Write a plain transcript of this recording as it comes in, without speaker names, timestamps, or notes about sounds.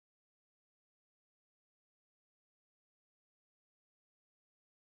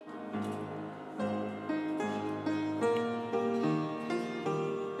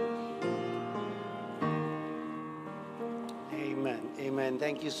Amen.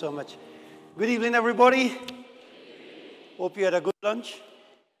 Thank you so much. Good evening, everybody. Hope you had a good lunch.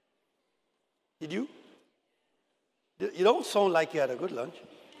 Did you? You don't sound like you had a good lunch.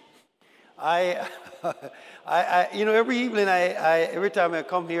 Every evening, every time I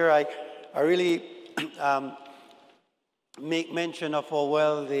come here, I really make mention of how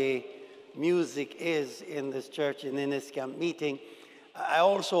well the music is in this church and in this camp meeting. I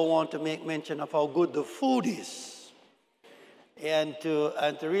also want to make mention of how good the food is, and to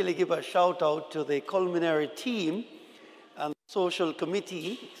really give a shout out to the culinary team and social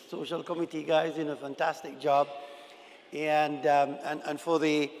committee guys doing a fantastic job, and for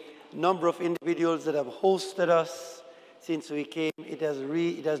the number of individuals that have hosted us since we came. It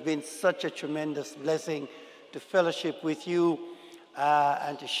has been such a tremendous blessing to fellowship with you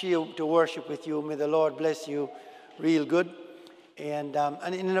and to worship with you. May the Lord bless you real good. And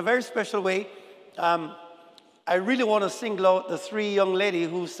in a very special way, I really want to single out the three young ladies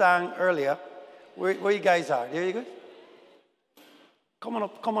who sang earlier. Where you guys are? There you go. Come on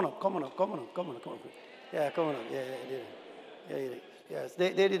up. Yeah, come on up. Yeah. Yes,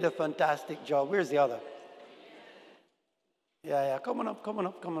 they did a fantastic job. Where's the other? Yeah. Come on up.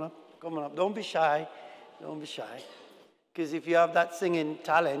 Don't be shy. Because if you have that singing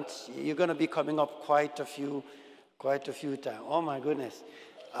talent, you're going to be coming up quite a few times. Oh my goodness.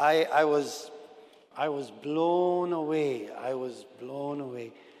 I was blown away.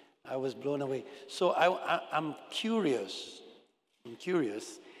 So I'm curious.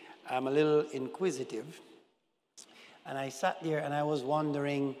 I'm a little inquisitive. And I sat there and I was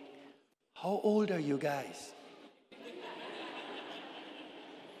wondering, how old are you guys?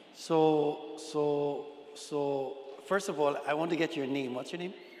 So first of all, I want to get your name. What's your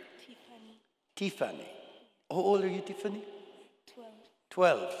name? Tiffany. How old are you, Tiffany?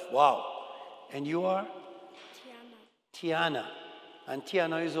 12. Wow. And you are? Tiana. And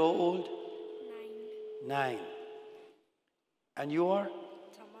Tiana is how old? 9. And you are?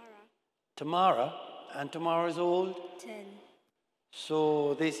 Tamara. And Tamara is how old? 10.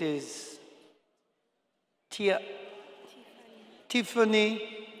 So this is Tiffany,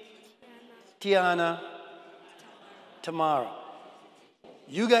 Tiana, Tamara.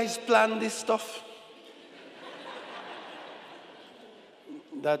 You guys plan this stuff?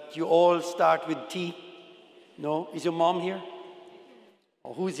 That you all start with T? No? Is your mom here?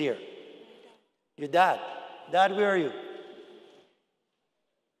 Or who's here? Your dad. Dad, where are you?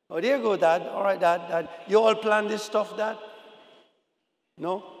 Oh, there you go, Dad. All right, Dad. You all plan this stuff, Dad?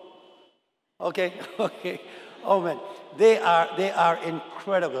 No? Okay. Oh man, they are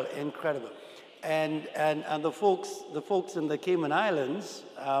incredible. And the folks in the Cayman Islands,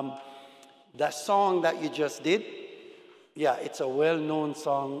 that song that you just did, yeah, it's a well-known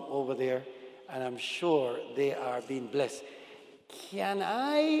song over there, and I'm sure they are being blessed. Can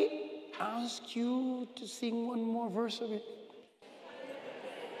I ask you to sing one more verse of it?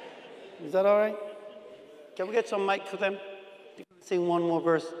 Is that all right? Can we get some mic for them? Sing one more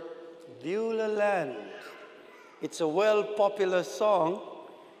verse. Beulah Land. It's a well-popular song,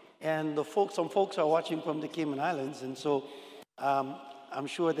 and some folks are watching from the Cayman Islands, and so I'm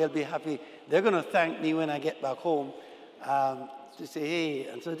sure they'll be happy. They're going to thank me when I get back home to say, hey,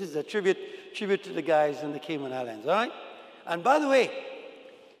 and so this is a tribute to the guys in the Cayman Islands, all right? And by the way,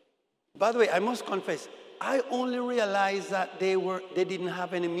 I must confess, I only realized that they didn't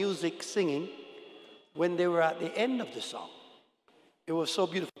have any music singing when they were at the end of the song. It was so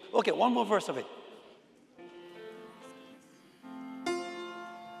beautiful. Okay, one more verse of it.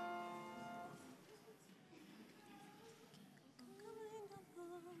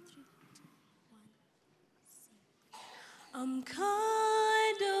 I'm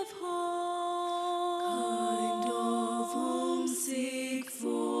kind of homesick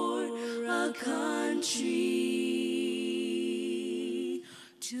for a country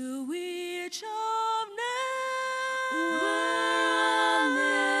to which I've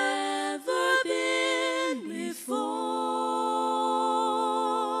never been before.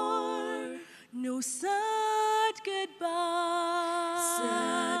 No sad goodbyes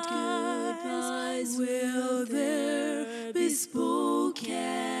will there be spoken,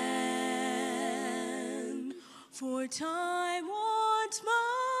 for time won't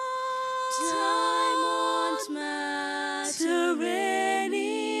matter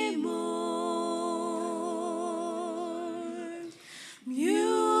anymore.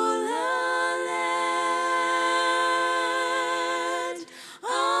 Beulah Land,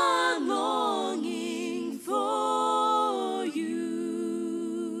 I'm longing for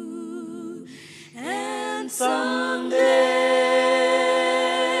you, and someday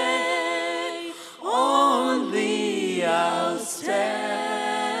only I'll stand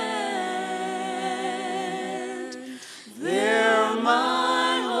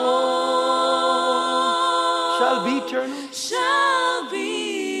eternal. shall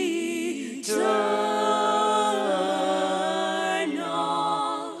be eternal.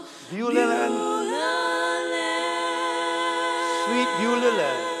 Beulah land, sweet Beulah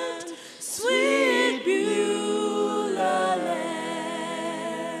land. Sweet Beulah land.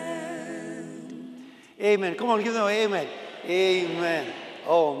 Amen. Come on, give them an amen. Amen.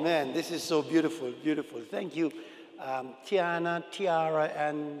 Oh, man, this is so beautiful, beautiful. Thank you, Tiana, Tiara,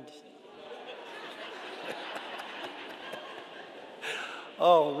 and...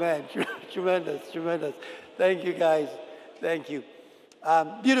 Oh, man, tremendous, tremendous. Thank you, guys. Thank you.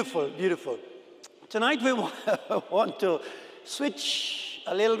 Beautiful, beautiful. Tonight we want to switch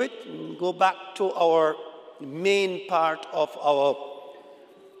a little bit and go back to our main part of our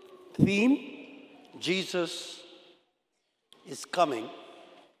theme. Jesus is coming.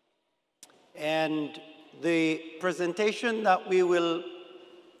 And the presentation that we will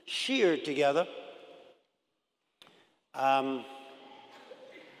share together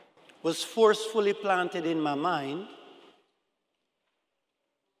was forcefully planted in my mind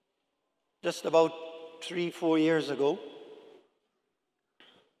just about 3-4 years ago.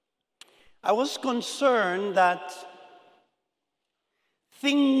 I was concerned that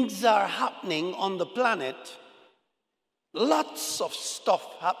things are happening on the planet, lots of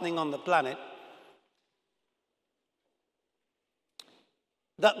stuff happening on the planet,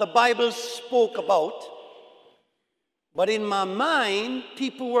 that the Bible spoke about, but in my mind,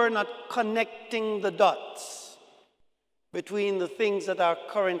 people were not connecting the dots between the things that are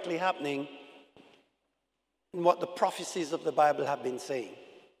currently happening and what the prophecies of the Bible have been saying.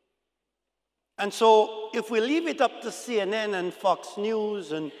 And so, if we leave it up to CNN and Fox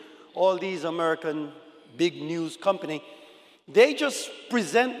News and all these American big news companies, they just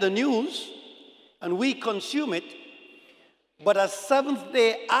present the news and we consume it. But as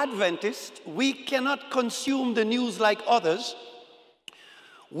Seventh-day Adventists, we cannot consume the news like others.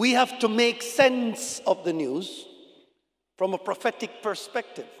 We have to make sense of the news from a prophetic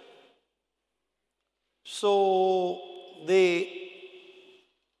perspective. So, the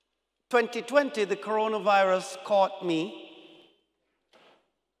 2020, the coronavirus caught me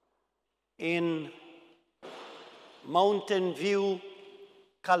in Mountain View,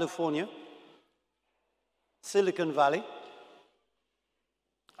 California, Silicon Valley.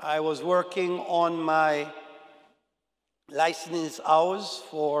 I was working on my license hours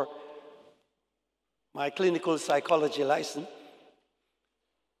for my clinical psychology license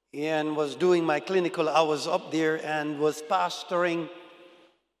and was doing my clinical hours up there and was pastoring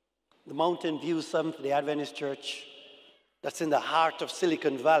the Mountain View Seventh-day Adventist Church that's in the heart of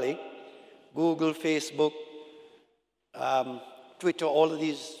Silicon Valley. Google, Facebook, Twitter, all of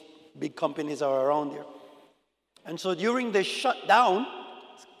these big companies are around there. And so during the shutdown,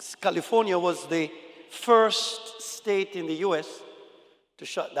 California was the first state in the U.S. to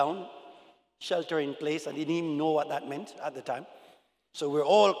shut down, shelter in place. I didn't even know what that meant at the time. So we're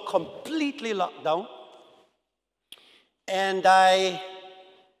all completely locked down. And I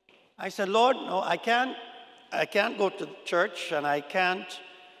said, Lord, no, I can't go to church and I can't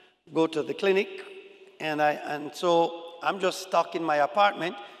go to the clinic. And so I'm just stuck in my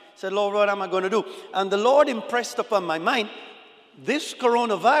apartment. I said, Lord, what am I going to do? And the Lord impressed upon my mind, this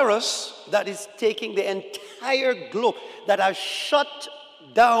coronavirus that is taking the entire globe, that has shut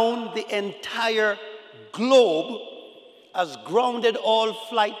down the entire globe, has grounded all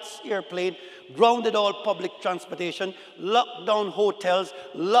flights, airplane, grounded all public transportation, locked down hotels,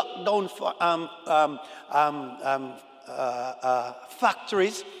 locked down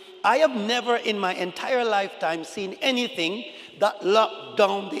factories. I have never in my entire lifetime seen anything that locked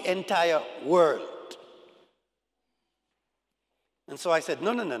down the entire world. And so I said,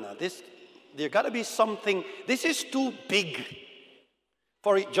 no, there got to be something. This is too big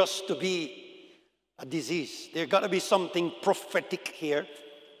for it just to be a disease. There got to be something prophetic here.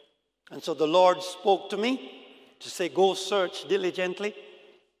 And so the Lord spoke to me to say, go search diligently.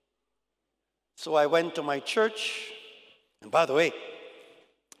 So I went to my church. And by the way,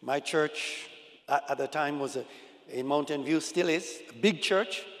 my church at the time was in Mountain View, still is, a big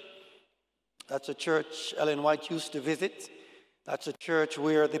church. That's a church Ellen White used to visit. That's a church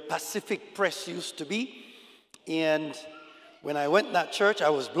where the Pacific Press used to be. And when I went to that church,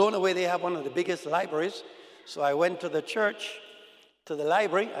 I was blown away. They have one of the biggest libraries. So I went to the church, to the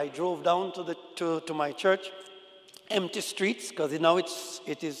library. I drove down to my church, empty streets, because now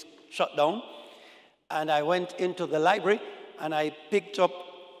it is shut down. And I went into the library, and I picked up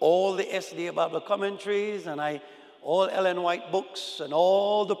all the SDA Bible commentaries, and all Ellen White books, and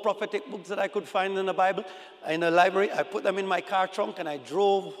all the prophetic books that I could find in the Bible, in the library. I put them in my car trunk, and I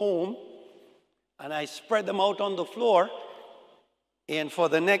drove home. And I spread them out on the floor. And for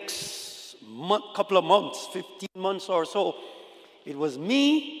the next couple of months, 15 months or so, it was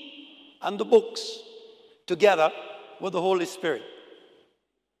me and the books together with the Holy Spirit.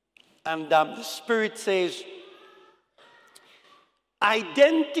 And the Spirit says,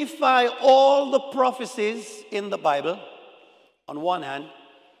 identify all the prophecies in the Bible on one hand,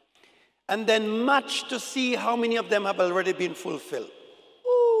 and then match to see how many of them have already been fulfilled.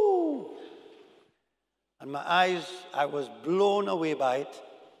 Ooh. And my eyes, I was blown away by it.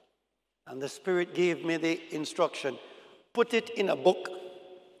 And the Spirit gave me the instruction, put it in a book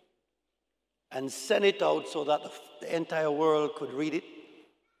and send it out so that the entire world could read it.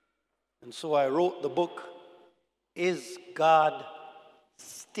 And so I wrote the book, Is God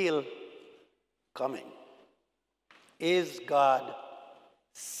Still Coming? Is God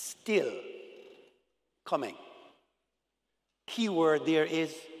still coming? Key word there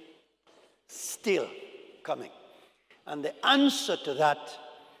is still coming. And the answer to that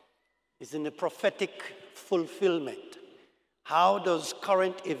is in the prophetic fulfillment. How does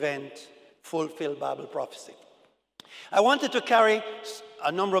current event fulfill Bible prophecy? I wanted to carry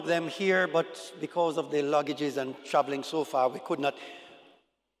a number of them here, but because of the luggages and traveling so far, we could not.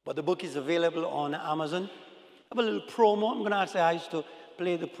 But the book is available on Amazon. I have a little promo. I'm going to ask the guys to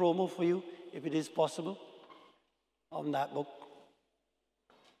play the promo for you, if it is possible, on that book.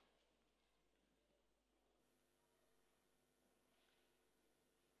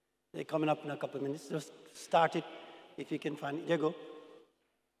 They're coming up in a couple of minutes. Just start it if you can find it. There you go.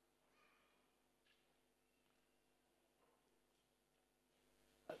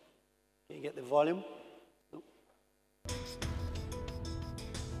 Can you get the volume? No.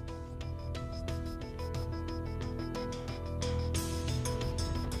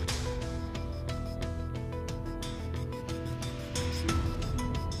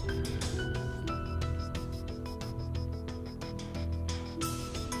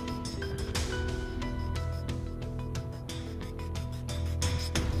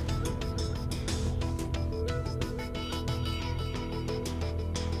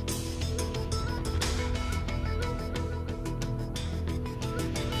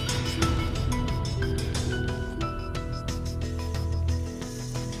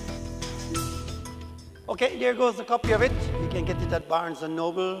 Okay, there goes a copy of it. You can get it at Barnes &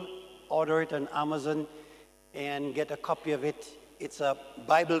 Noble, order it on Amazon, and get a copy of it. It's a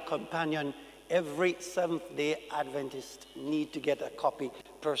Bible companion. Every Seventh-day Adventist need to get a copy,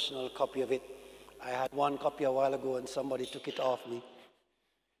 personal copy of it. I had one copy a while ago, and somebody took it off me.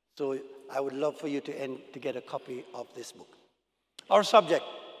 So I would love for you to get a copy of this book. Our subject,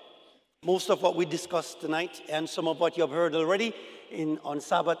 most of what we discussed tonight, and some of what you have heard already, on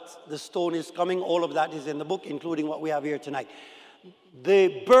Sabbath, the stone is coming. All of that is in the book, including what we have here tonight.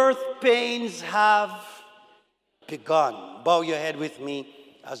 The birth pains have begun. Bow your head with me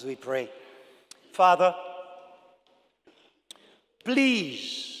as we pray. Father,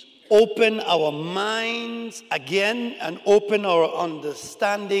 please open our minds again and open our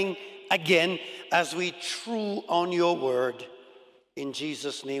understanding again as we chew on your word. In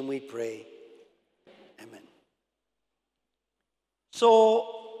Jesus' name we pray. Amen. So,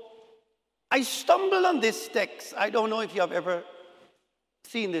 I stumbled on this text. I don't know if you have ever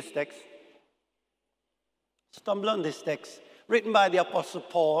seen this text. Stumbled on this text, written by the Apostle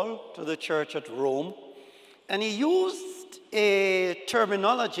Paul to the church at Rome. And he used a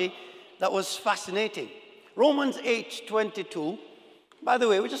terminology that was fascinating. Romans 8:22. By the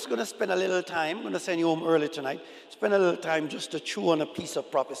way, we're just going to spend a little time. I'm going to send you home early tonight. Spend a little time just to chew on a piece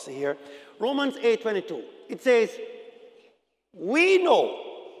of prophecy here. Romans 8:22. It says, we know,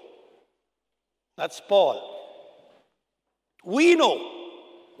 that's Paul. We know.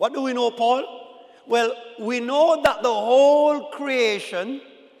 What do we know, Paul? Well, we know that the whole creation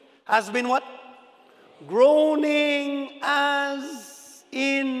has been what? Groaning as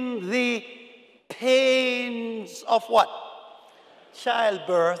in the pains of what?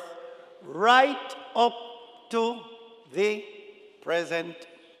 Childbirth, right up to the present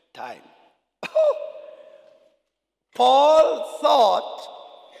time. Paul thought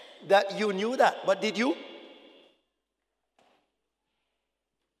that you knew that, but did you?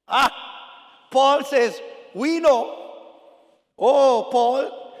 Paul says, we know. Oh,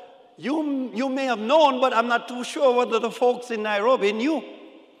 Paul, you may have known, but I'm not too sure whether the folks in Nairobi knew.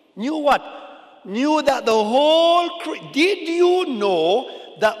 Knew what? Knew that the whole, did you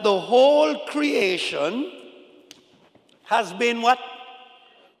know that the whole creation has been what?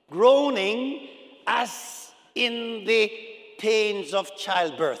 Groaning as in the pains of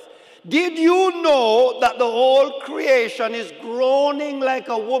childbirth. Did you know that the whole creation is groaning like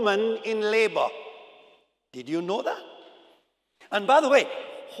a woman in labor? Did you know that? And by the way,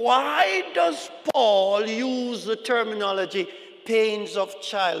 why does Paul use the terminology pains of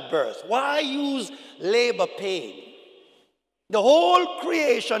childbirth? Why use labor pain? The whole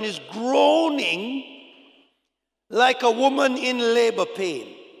creation is groaning like a woman in labor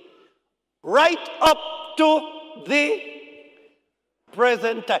pain, right up to the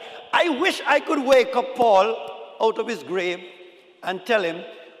present time. I wish I could wake up Paul out of his grave and tell him,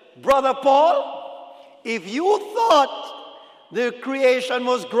 Brother Paul, if you thought the creation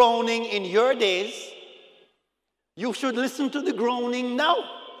was groaning in your days, you should listen to the groaning now.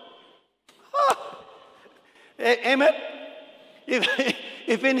 Amen?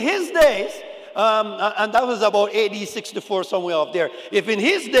 If in his days, and that was about AD 64, somewhere up there. If in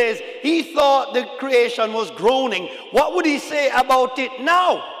his days he thought the creation was groaning, what would he say about it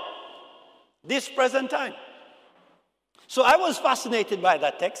now, this present time? So I was fascinated by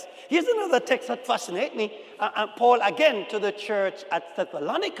that text. Here's another text that fascinates me. Paul, again, to the church at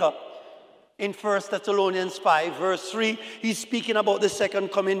Thessalonica, in 1 Thessalonians 5, verse 3, he's speaking about the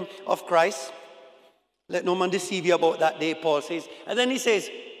second coming of Christ. Let no man deceive you about that day, Paul says. And then he says,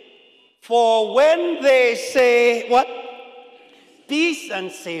 for when they say, what? Peace and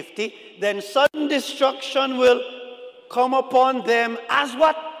safety, then sudden destruction will come upon them as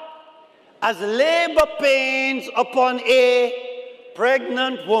what? As labor pains upon a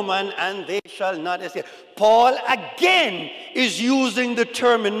pregnant woman, and they shall not escape. Paul again is using the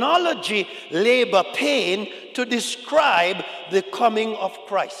terminology labor pain to describe the coming of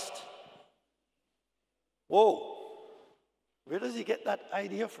Christ. Whoa, where does he get that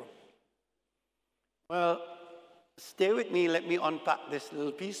idea from? Well, stay with me. Let me unpack this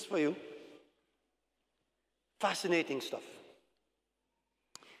little piece for you. Fascinating stuff.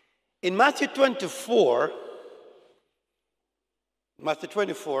 In Matthew 24,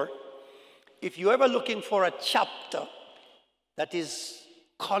 if you're ever looking for a chapter that is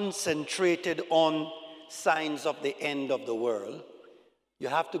concentrated on signs of the end of the world, you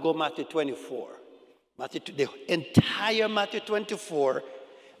have to go Matthew 24. The entire Matthew 24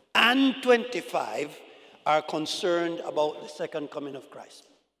 and 25 are concerned about the second coming of Christ.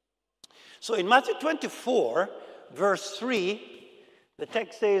 So in Matthew 24, verse 3, the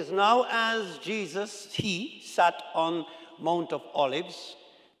text says, now as Jesus, he sat on Mount of Olives,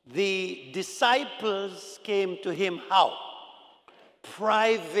 the disciples came to him how?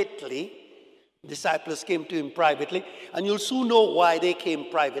 Privately. Disciples came to him privately, and you'll soon know why they came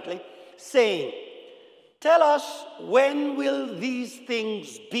privately, saying, tell us, when will these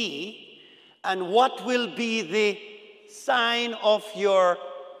things be, and what will be the sign of your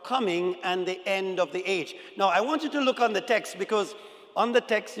coming and the end of the age? Now, I want you to look on the text, because on the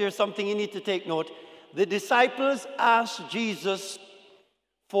text, there's something you need to take note. The disciples asked Jesus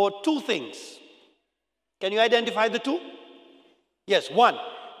for two things. Can you identify the two? Yes, one.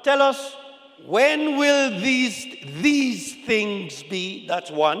 Tell us, when will these things be? That's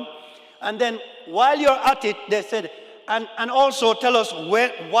one. And then while you're at it, they said, and also tell us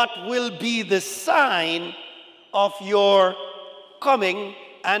what will be the sign of your coming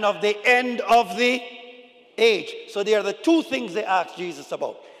and of the end of the age. So they are the two things they asked Jesus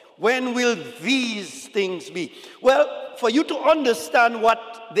about. When will these things be? Well, for you to understand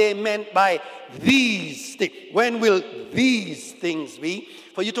what they meant by these things, when will these things be?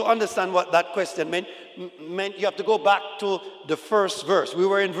 For you to understand what that question meant, you have to go back to the first verse. We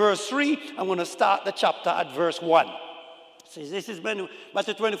were in verse 3. I'm going to start the chapter at verse 1. So this is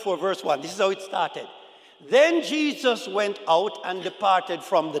Matthew 24, verse 1. This is how it started. Then Jesus went out and departed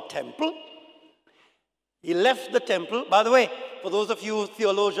from the temple. He left the temple. By the way, for those of you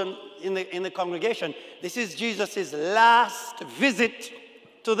theologians in the congregation, this is Jesus' last visit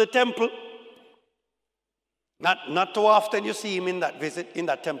to the temple. Not too often you see him in that visit, in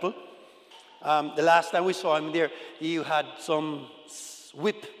that temple. The last time we saw him there, he had some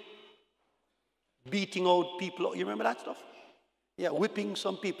whip beating out people. You remember that stuff? Yeah, whipping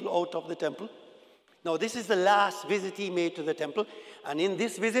some people out of the temple. Now, this is the last visit he made to the temple. And in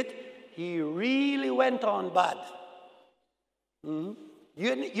this visit, he really went on bad. You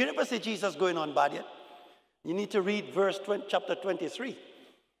never see Jesus going on bad yet. You need to read chapter 23.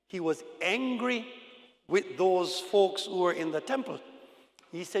 He was angry with those folks who were in the temple.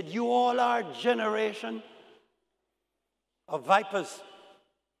 He said, you all are a generation of vipers.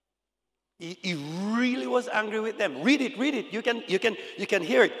 He really was angry with them. Read it. You can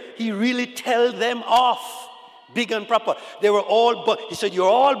hear it. He really tell them off, big and proper. They were all, he said, you're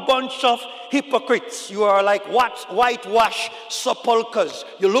all bunch of hypocrites. You are like whitewash sepulchres.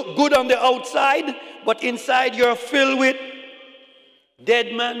 You look good on the outside, but inside you're filled with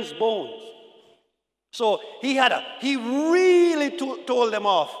dead man's bones. So he really told them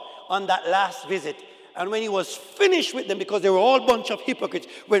off on that last visit. And when he was finished with them, because they were all a bunch of hypocrites,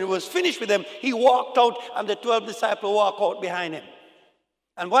 when he was finished with them, he walked out and the 12 disciples walked out behind him.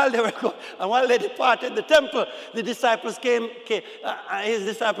 And while they departed the temple, the disciples his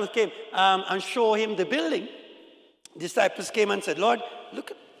disciples came and showed him the building. Disciples came and said, Lord,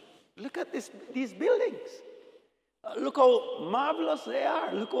 look at these buildings. Look how marvelous they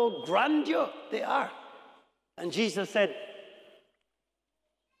are. Look how grandeur they are. And Jesus said,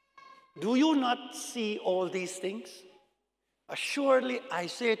 do you not see all these things? Assuredly, I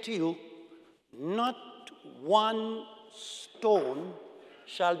say to you, not one stone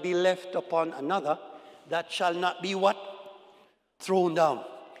shall be left upon another that shall not be what? Thrown down.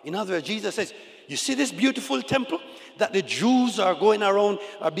 In other words, Jesus says, you see this beautiful temple that the Jews are going around,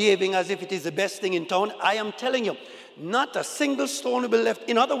 are behaving as if it is the best thing in town? I am telling you, not a single stone will be left.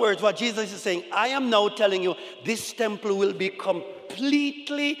 In other words, what Jesus is saying, I am now telling you, this temple will be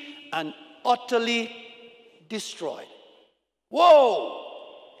completely and utterly destroyed. Whoa!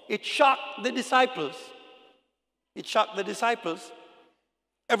 It shocked the disciples. It shocked the disciples.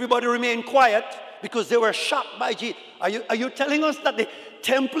 Everybody remained quiet because they were shocked by Jesus. Are you telling us that the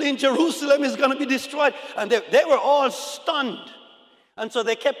temple in Jerusalem is going to be destroyed? And they were all stunned. And so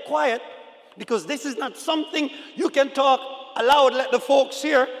they kept quiet because this is not something you can talk aloud, let the folks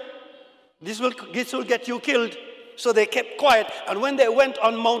hear. This will get you killed. So they kept quiet. And when they went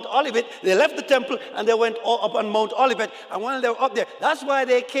on Mount Olivet, they left the temple and they went up on Mount Olivet. And when they were up there, that's why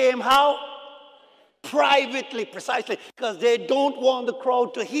they came how? Privately, precisely, because they don't want the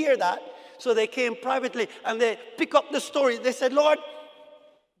crowd to hear that. So they came privately and they pick up the story. They said, Lord,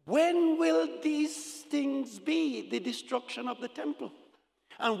 when will these things be, the destruction of the temple?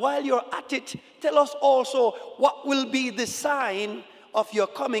 And while you're at it, tell us also what will be the sign of your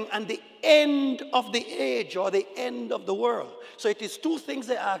coming and the end of the age or the end of the world. So it is two things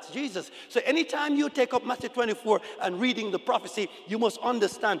they asked Jesus. So anytime you take up Matthew 24 and reading the prophecy, you must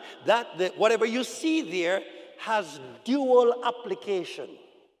understand that whatever you see there has dual application.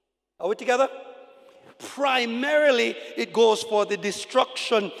 Are we together? Primarily, it goes for the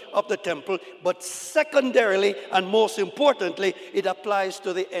destruction of the temple, but secondarily and most importantly, it applies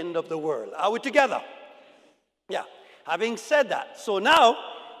to the end of the world. Are we together? Yeah. Having said that, so now,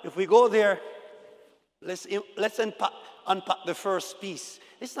 if we go there, let's unpack the first piece.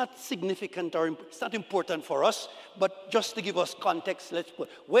 It's not significant or it's not important for us, but just to give us context, let's put,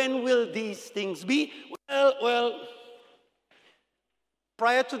 when will these things be? Well,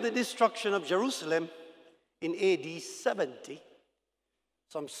 prior to the destruction of Jerusalem in AD 70,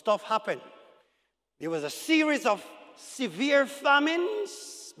 some stuff happened. There was a series of severe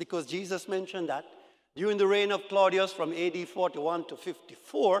famines, because Jesus mentioned that, during the reign of Claudius from AD 41 to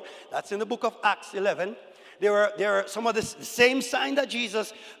 54. That's in the book of Acts 11. There are some of the same signs that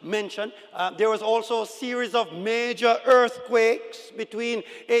Jesus mentioned. There was also a series of major earthquakes between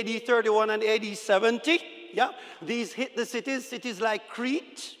AD 31 and AD 70. Yeah, these hit the cities like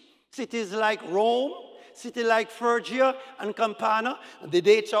Crete, cities like Rome, cities like Phrygia and Campania. The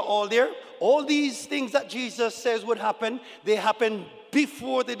dates are all there. All these things that Jesus says would happen, they happened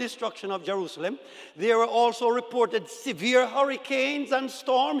before the destruction of Jerusalem. There were also reported severe hurricanes and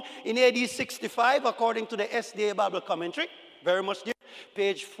storms in AD 65, according to the SDA Bible Commentary. Very much there,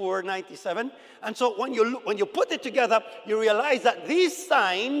 page 497. And so when you put it together, you realize that these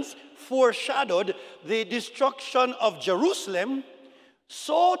signs foreshadowed the destruction of Jerusalem.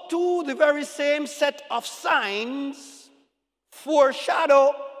 So too, the very same set of signs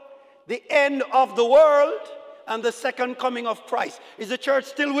foreshadow the end of the world and the second coming of Christ. Is the church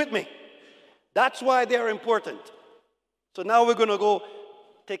still with me? That's why they're important. So now we're going to go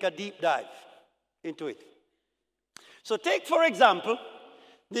take a deep dive into it. So take, for example,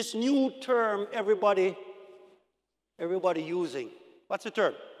 this new term everybody using. What's the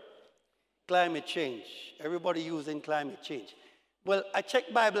term? Climate change. Everybody using climate change. Well, I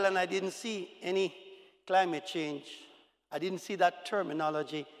checked Bible and I didn't see any climate change. I didn't see that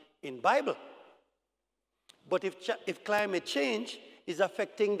terminology in Bible. But if climate change is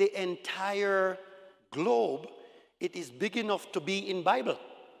affecting the entire globe, it is big enough to be in Bible.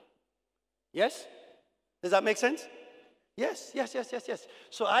 Yes? Does that make sense? Yes.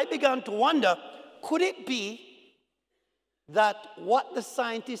 So I began to wonder, could it be that what the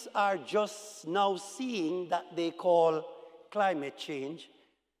scientists are just now seeing that they call climate change,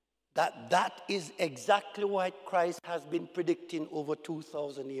 that is exactly what Christ has been predicting over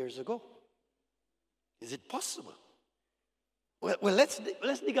 2,000 years ago? Is it possible? Well, let's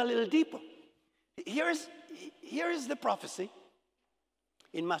dig a little deeper. Here is the prophecy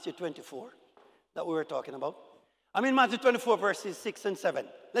in Matthew 24. that we were talking about. I'm in Matthew 24, verses 6 and 7.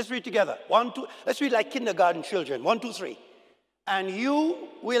 Let's read together. 1, 2. Let's read like kindergarten children. 1, 2, 3. And you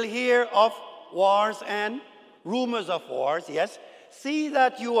will hear of wars and rumors of wars, yes. See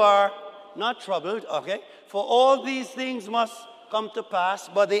that you are not troubled, okay? For all these things must come to pass,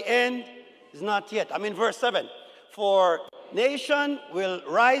 but the end is not yet. I'm in verse 7. For nation will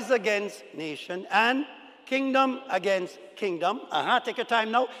rise against nation and kingdom against kingdom. Take your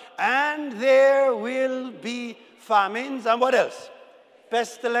time now. And there will be famines and what else?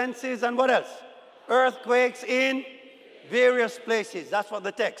 Pestilences and what else? Earthquakes in various places. That's what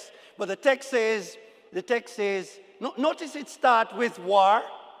the text. But the text says, notice it starts with war.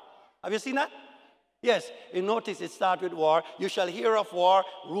 Have you seen that? Yes, you notice it starts with war. You shall hear of war,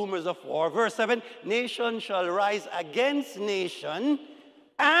 rumors of war. Verse 7, nation shall rise against nation,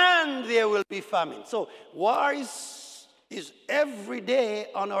 and there will be famine. So war is every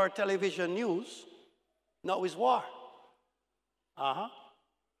day on our television news. Now is war.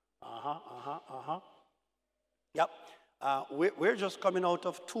 Yep. We're just coming out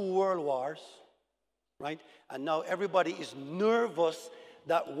of 2 world wars, right? And now everybody is nervous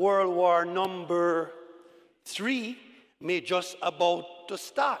that World War number 3 may just about to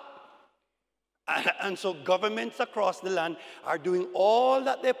start. And so governments across the land are doing all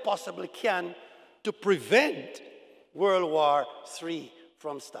that they possibly can to prevent World War 3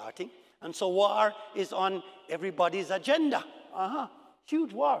 from starting. And so war is on everybody's agenda.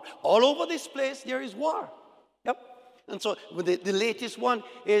 Huge war. All over this place there is war. Yep. And so the latest one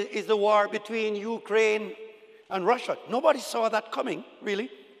is the war between Ukraine and Russia. Nobody saw that coming, really.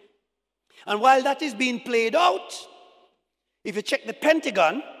 And while that is being played out, if you check the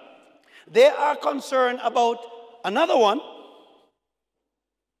Pentagon, they are concerned about another one.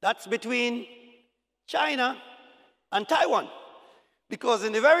 That's between China and Taiwan. Because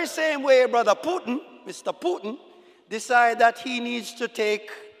in the very same way, Brother Putin, Mr. Putin, decided that he needs to take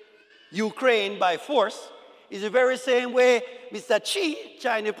Ukraine by force, is the very same way Mr. Xi,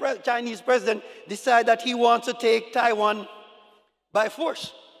 Chinese president, decided that he wants to take Taiwan by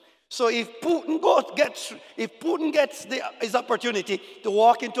force. So if Putin gets his opportunity to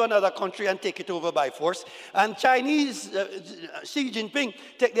walk into another country and take it over by force, and Chinese Xi Jinping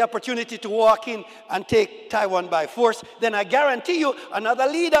take the opportunity to walk in and take Taiwan by force, then I guarantee you another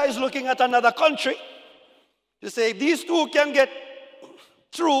leader is looking at another country to say, if these two can get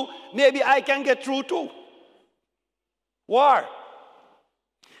through, maybe I can get through too. War.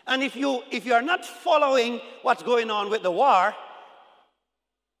 And if you are not following what's going on with the war,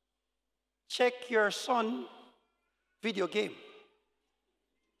 check your son video game.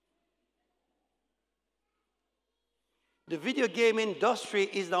 The video game industry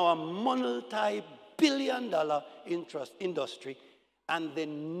is now a multi-billion-dollar industry, and the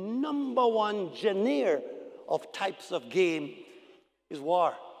number one genre of types of game is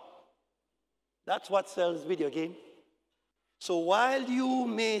war. That's what sells video game. So while you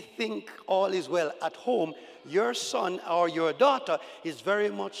may think all is well at home, your son or your daughter is very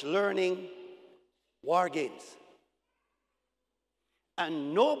much learning war games.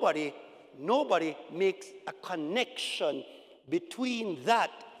 And nobody makes a connection between that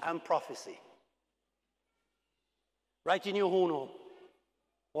and prophecy. Right in your own home.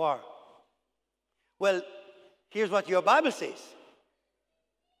 War. Well, here's what your Bible says.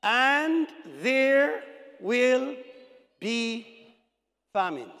 And there will be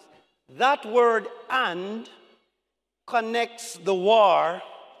famines. That word "and" connects the war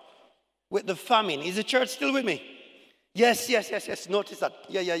with the famine. Is the church still with me? Yes. Notice that.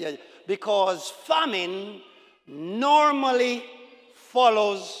 Yeah. Because famine normally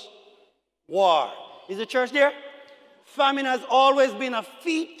follows war. Is the church there? Famine has always been a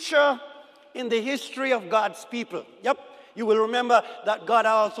feature in the history of God's people. Yep. You will remember that God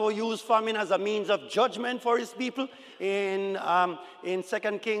also used famine as a means of judgment for his people in 2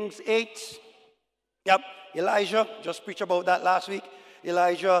 Kings 8. Yep, Elijah, just preached about that last week.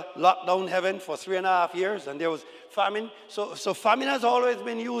 Elijah locked down heaven for 3.5 years, and there was famine. So famine has always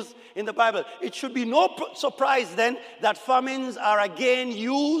been used in the Bible. It should be no surprise then that famines are again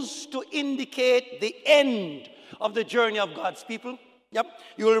used to indicate the end of the journey of God's people. Yep,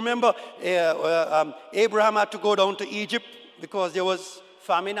 you will remember Abraham had to go down to Egypt because there was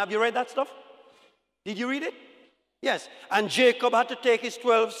famine. Have you read that stuff? Did you read it? Yes. And Jacob had to take his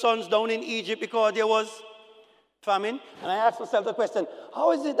 12 sons down in Egypt because there was famine. And I asked myself the question,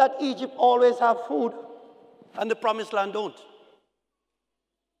 how is it that Egypt always have food and the promised land don't?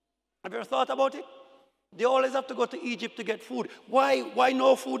 Have you ever thought about it? They always have to go to Egypt to get food. Why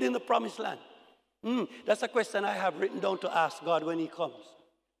no food in the promised land? That's a question I have written down to ask God when he comes.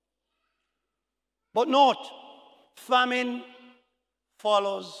 But note, famine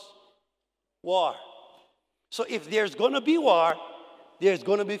follows war. So if there's going to be war, there's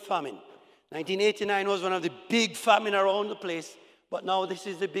going to be famine. 1989 was one of the big famine around the place, but now this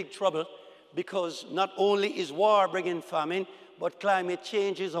is the big trouble because not only is war bringing famine, but climate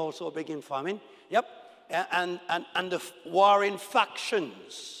change is also bringing famine. Yep, and the warring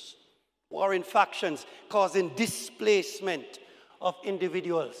factions causing displacement of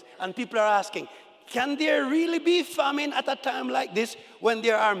individuals. And people are asking, can there really be famine at a time like this when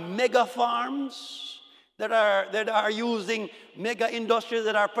there are mega farms that are using mega industries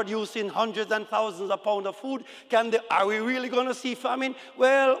that are producing hundreds and thousands of pounds of food? Are we really going to see famine?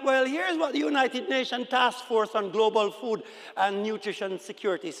 Well, here's what the United Nations Task Force on Global Food and Nutrition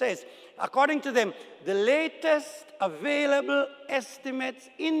Security says. According to them, the latest available estimates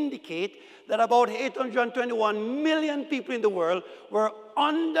indicate that about 821 million people in the world were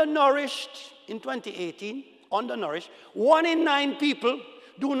undernourished in 2018, undernourished. 1 in 9 people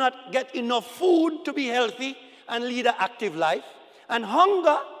do not get enough food to be healthy and lead an active life. And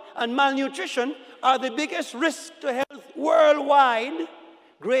hunger and malnutrition are the biggest risk to health worldwide,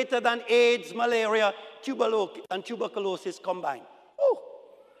 greater than AIDS, malaria, and tuberculosis combined. Oh,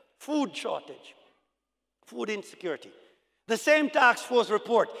 food shortage, food insecurity. The same task force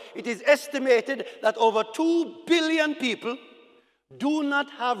report, it is estimated that over 2 billion people do not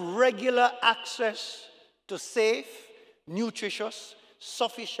have regular access to safe, nutritious,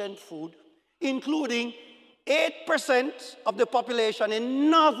 sufficient food, including 8% of the population in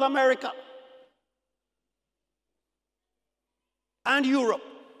North America and Europe.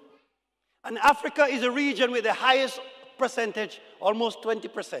 And Africa is a region with the highest percentage, almost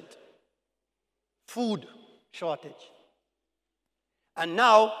 20%. Food shortage. And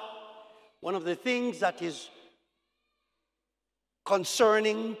now, one of the things that is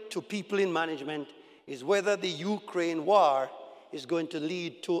concerning to people in management is whether the Ukraine war is going to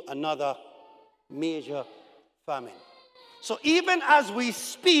lead to another major famine. So even as we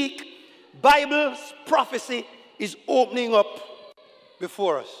speak, Bible's prophecy is opening up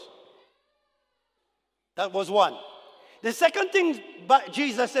before us. That was one. The second thing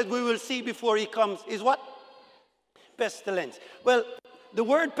Jesus said we will see before he comes is what? Pestilence. Well, the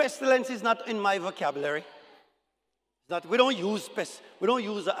word pestilence is not in my vocabulary. We don't use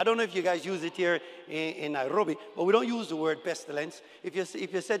I don't know if you guys use it here in Nairobi, but we don't use the word pestilence. If you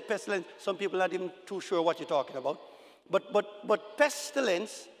said pestilence, some people are not even too sure what you're talking about. But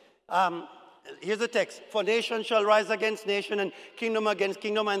pestilence, here's the text. For nation shall rise against nation and kingdom against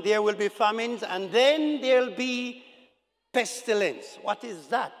kingdom, and there will be famines, and then there'll be pestilence. What is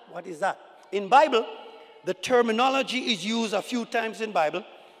that? What is that? In Bible, the terminology is used a few times in Bible.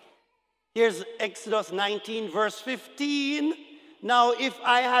 Here's Exodus 19, verse 15. Now, if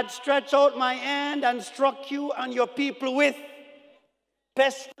I had stretched out my hand and struck you and your people with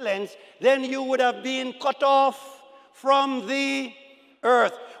pestilence, then you would have been cut off from the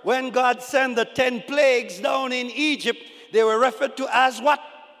earth. When God sent the 10 plagues down in Egypt, they were referred to as what?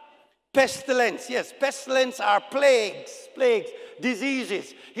 Pestilence. Yes, pestilence are plagues,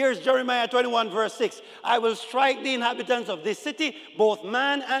 diseases. Here's Jeremiah 21, verse 6. I will strike the inhabitants of this city, both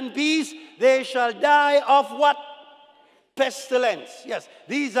man and beast. They shall die of what? Pestilence. Yes,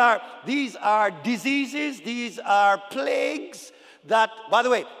 these are diseases. These are plagues that, by the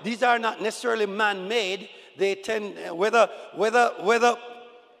way, these are not necessarily man-made. They tend, whether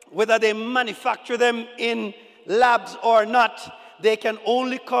they manufacture them in labs or not, they can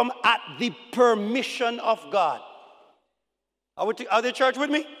only come at the permission of God. Are the church with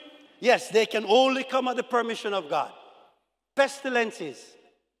me? Yes, they can only come at the permission of God. Pestilences,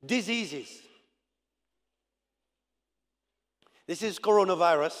 diseases. This is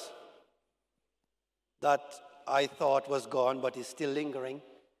coronavirus that I thought was gone, but is still lingering.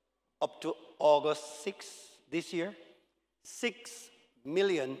 Up to August 6 this year,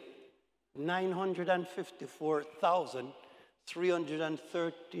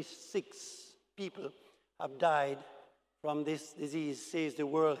 6,954,336 people have died from this disease, says the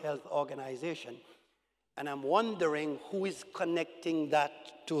World Health Organization. And I'm wondering who is connecting that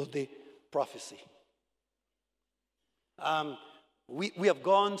to the prophecy. We have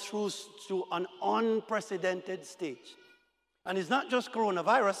gone through an unprecedented stage. And it's not just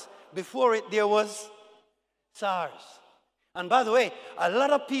coronavirus. Before it, there was SARS. And by the way, a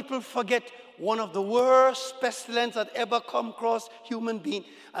lot of people forget one of the worst pestilence that ever come across human being,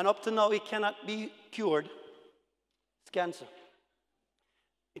 and up to now it cannot be cured. It's cancer.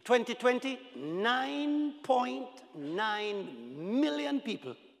 In 2020, 9.9 million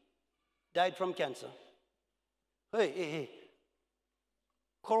people died from cancer. Hey.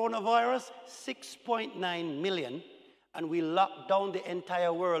 Coronavirus, 6.9 million, and we locked down the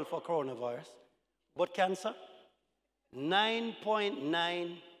entire world for coronavirus. But cancer,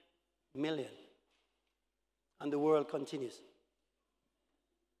 9.9 million. And the world continues.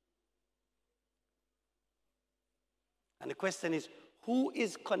 And the question is, who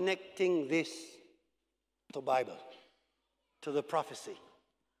is connecting this to Bible, to the prophecy,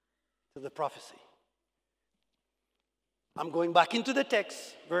 to the prophecy? I'm going back into the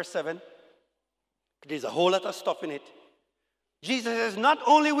text, verse 7. There's a whole lot of stuff in it. Jesus says, not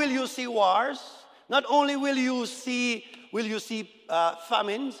only will you see wars, not only will you see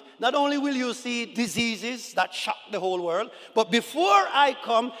famines, not only will you see diseases that shock the whole world, but before I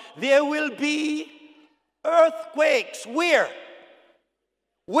come, there will be earthquakes. Where?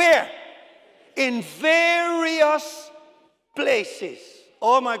 Where? In various places.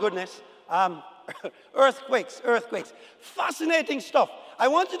 Oh my goodness. Earthquakes. Fascinating stuff. I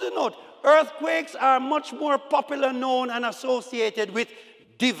want you to note, earthquakes are much more popular known and associated with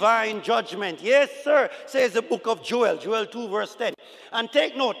divine judgment. Yes, sir, says the book of Joel, Joel 2, verse 10. And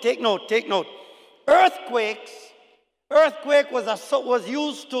take note. Earthquake was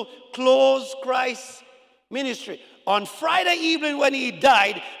used to close Christ's ministry. On Friday evening when he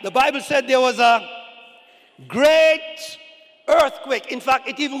died, the Bible said there was a great earthquake. In fact,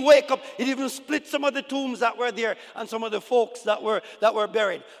 it even split some of the tombs that were there and some of the folks that were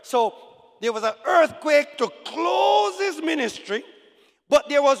buried. So there was an earthquake to close his ministry, but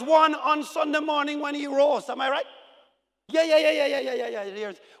there was one on Sunday morning when he rose. Am I right?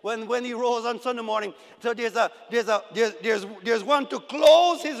 Yeah. When he rose on Sunday morning, so there's one to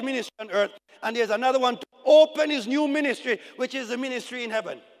close his ministry on earth, and there's another one to open his new ministry, which is the ministry in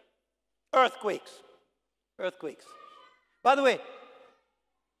heaven. Earthquakes. By the way,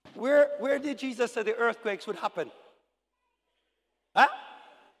 where did Jesus say the earthquakes would happen? Huh?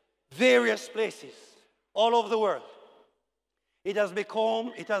 Various places all over the world. It has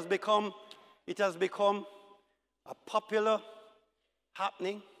become a popular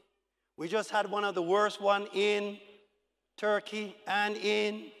happening. We just had one of the worst one in Turkey and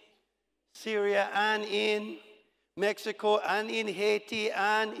in Syria and in Mexico and in Haiti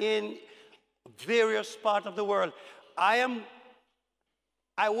and in various parts of the world. I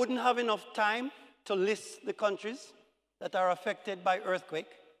wouldn't have enough time to list the countries that are affected by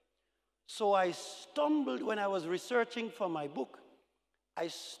earthquake. So I stumbled, when I was researching for my book, I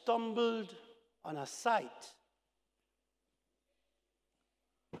stumbled on a site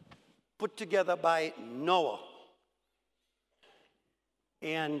put together by Noah.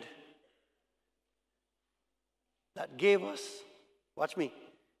 And that gave us, watch me,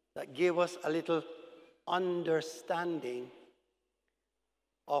 that gave us a little understanding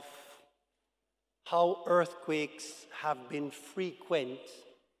of how earthquakes have been frequent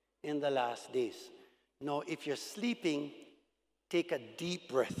in the last days. Now, if you're sleeping, take a deep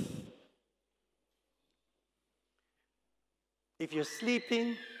breath. If you're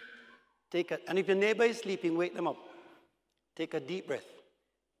sleeping, and if your neighbor is sleeping, wake them up. Take a deep breath.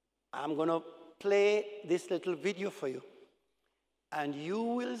 I'm going to play this little video for you. And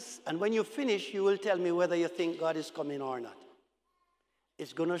when you finish, you will tell me whether you think God is coming or not.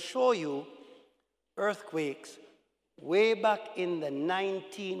 It's going to show you earthquakes way back in the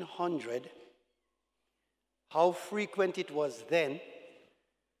 1900s, how frequent it was then,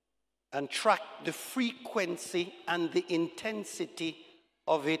 and track the frequency and the intensity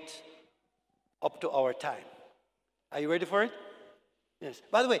of it up to our time. Are you ready for it? Yes.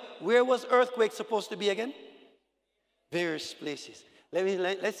 By the way, where was earthquake supposed to be again? Various places.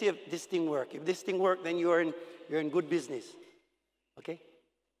 Let's see if this thing works. If this thing works, then you're in good business. Okay?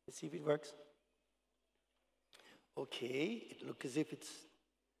 Let's see if it works. Okay, it looks as if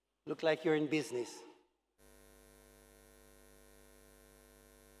look like you're in business.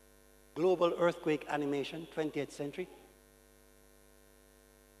 Global earthquake animation, 20th century.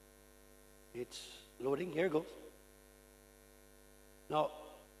 It's loading. Here it goes. Now,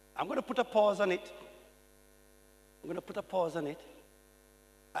 I'm going to put a pause on it.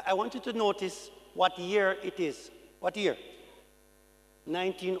 I want you to notice what year it is. What year?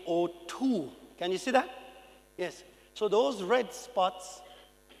 1902. Can you see that? Yes. So those red spots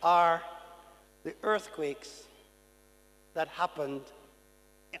are the earthquakes that happened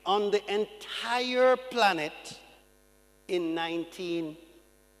on the entire planet in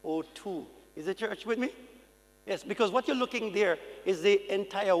 1902. Is the church with me? Yes, because what you're looking there is the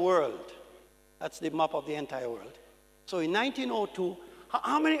entire world. That's the map of the entire world. So in 1902,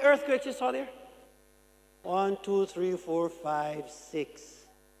 how many earthquakes you saw there? 1, 2, 3, 4, 5, 6.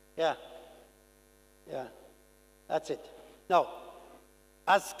 Yeah. That's it. Now,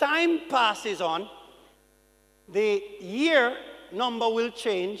 As time passes on, the year number will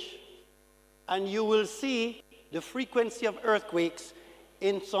change, and you will see the frequency of earthquakes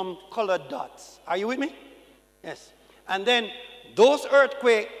in some colored dots. Are you with me? Yes. And then those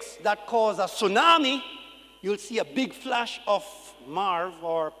earthquakes that cause a tsunami, you'll see a big flash of mauve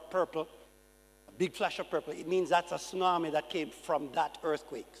or purple. A big flash of purple. It means that's a tsunami that came from that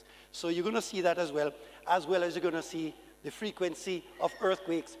earthquake. So you're going to see that as well as you're going to see the frequency of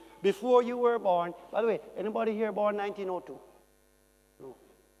earthquakes before you were born. By the way, anybody here born 1902? No.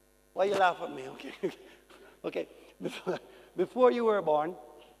 Why you laugh at me? Okay. Okay. Before you were born,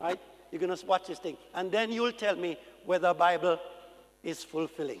 right? You're going to watch this thing. And then you'll tell me whether the Bible is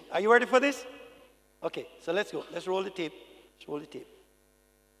fulfilling. Are you ready for this? Okay, so let's go. Let's roll the tape. Let's roll the tape.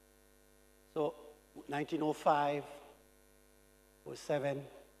 So, 1905, 07.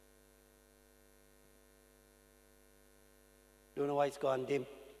 Don't know why it's gone dim.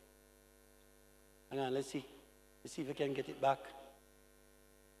 Hang on, let's see. Let's see if we can get it back.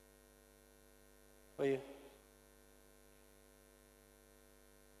 For you.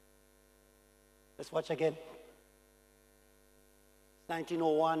 Let's watch again.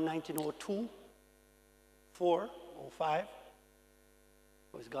 1901, 1902, 4, 05.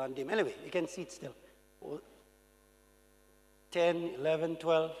 Oh, it's gone dim. Anyway, you can see it still. 10, 11,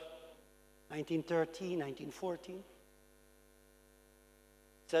 12, 1913, 1914,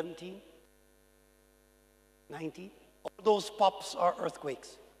 17, 19. All those pops are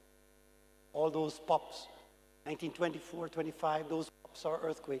earthquakes. All those pops. 1924, 25, those pops are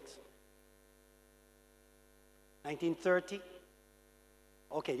earthquakes. 1930.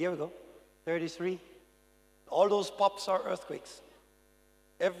 Okay, here we go. 33. All those pops are earthquakes.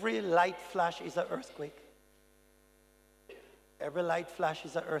 Every light flash is an earthquake. Every light flash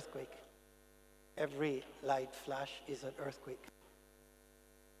is an earthquake. Every light flash is an earthquake.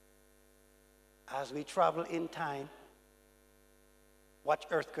 As we travel in time, watch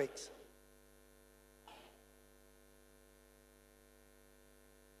earthquakes.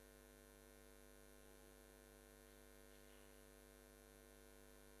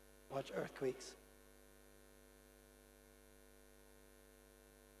 Watch earthquakes.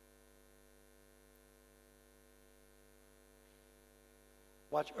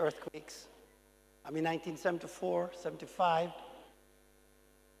 Watch earthquakes. I mean 1974, 75,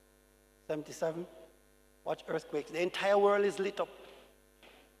 77. Watch earthquakes. The entire world is lit up.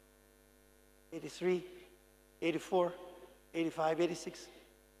 83, 84, 85, 86.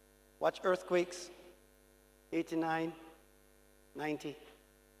 Watch earthquakes. 89, 90.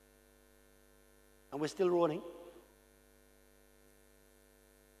 And we're still rolling.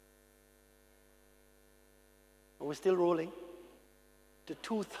 And we're still rolling to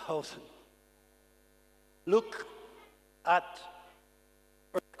 2000. Look at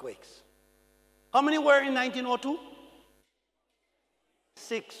earthquakes. How many were in 1902?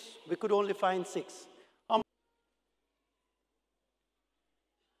 6. We could only find 6.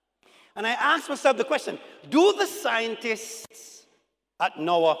 And I asked myself the question, do the scientists at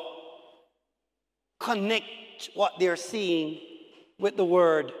NOAA connect what they're seeing with the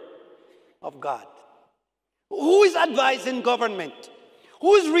Word of God? Who is advising government?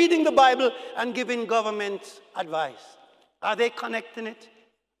 Who is reading the Bible and giving government advice? Are they connecting it?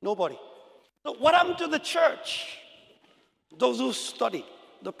 Nobody. So what happened to the church? Those who study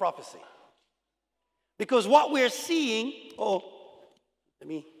the prophecy. Because what we're seeing, let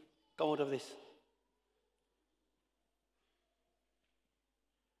me come out of this.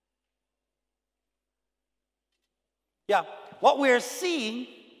 Yeah, what we're seeing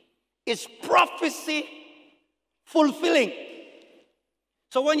is prophecy fulfilling.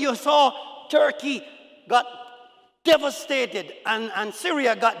 So when you saw Turkey got devastated and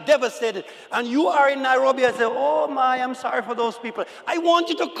Syria got devastated, and you are in Nairobi and say, oh my, I'm sorry for those people. I want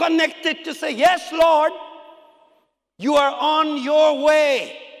you to connect it to say, yes, Lord, you are on your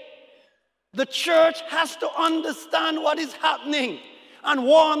way. The church has to understand what is happening and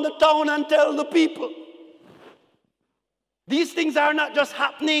warn the town and tell the people. These things are not just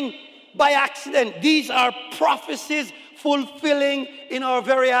happening by accident. These are prophecies fulfilling in our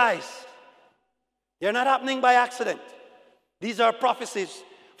very eyes. They're not happening by accident. These are prophecies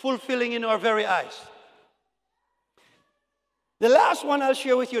fulfilling in our very eyes. The last one I'll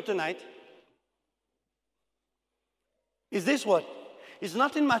share with you tonight is this one. It's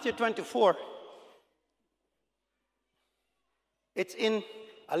not in Matthew 24. It's in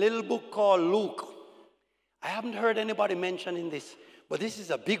a little book called Luke. I haven't heard anybody mentioning this, but this is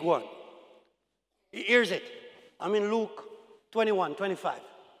a big one. Here's it. I'm in Luke 21, 25.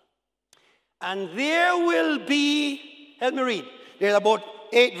 And there will be, help me read, there's about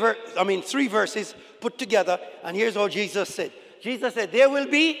three verses put together, and here's what Jesus said. Jesus said, there will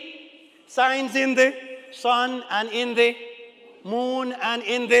be signs in the sun and in the moon and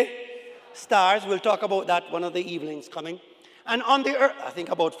in the stars. We'll talk about that one of the evenings coming. And on the earth, I think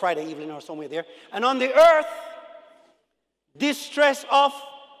about Friday evening or somewhere there. And on the earth, distress of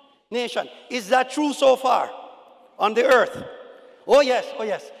nation. Is that true so far? On the earth? Oh yes, oh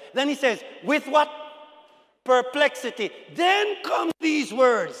yes. Then he says, with what? Perplexity. Then come these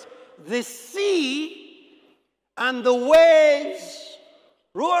words. The sea and the waves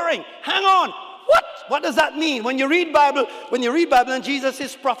roaring. Hang on. What? What does that mean? When you read Bible and Jesus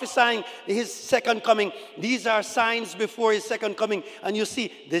is prophesying his second coming, these are signs before his second coming, and you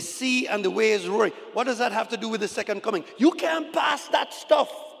see the sea and the waves roaring. What does that have to do with the second coming? You can't pass that stuff.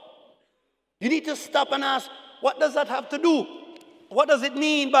 You need to stop and ask, what does that have to do? What does it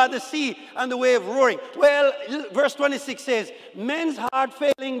mean by the sea and the wave roaring? Well, verse 26 says, men's heart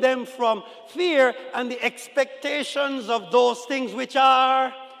failing them from fear and the expectations of those things which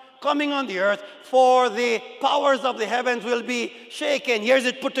are coming on the earth, for the powers of the heavens will be shaken. Here's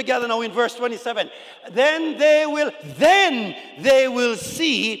it put together now in verse 27. Then they will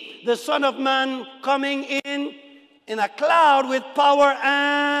see the Son of Man coming in a cloud with power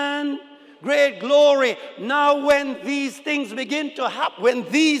and great glory. Now when these things begin to happen,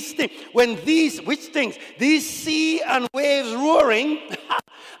 these sea and waves roaring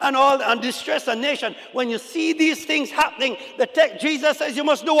and all and distress and nation, when you see these things happening, Jesus says you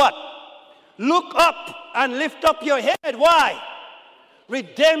must do what? Look up and lift up your head. Why?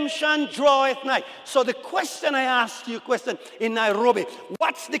 Redemption draweth nigh. So the question I asked you, in Nairobi,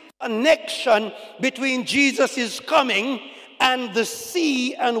 what's the connection between Jesus' coming and the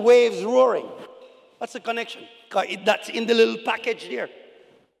sea and waves roaring? What's the connection? That's in the little package there.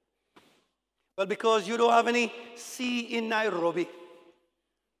 Well, because you don't have any sea in Nairobi,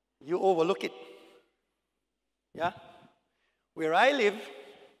 you overlook it. Yeah? Where I live,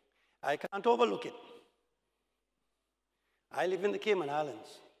 I can't overlook it. I live in the Cayman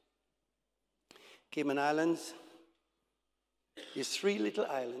Islands. Cayman Islands is 3 little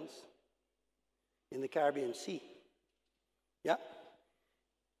islands in the Caribbean Sea. Yeah?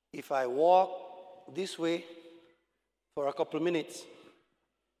 If I walk this way for a couple of minutes,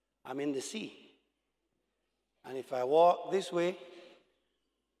 I'm in the sea. And if I walk this way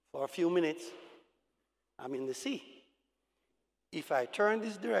for a few minutes, I'm in the sea. If I turn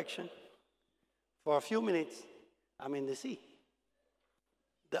this direction for a few minutes, I'm in the sea.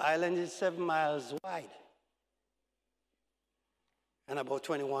 The island is 7 miles wide and about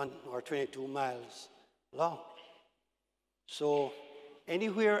 21 or 22 miles long. So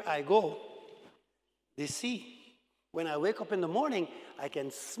anywhere I go, the sea. When I wake up in the morning, I can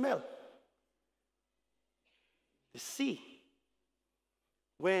smell the sea.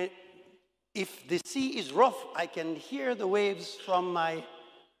 If the sea is rough, I can hear the waves from my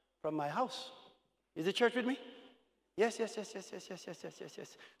house. Is the church with me? Yes.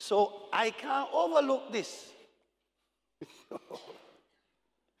 So I can't overlook this.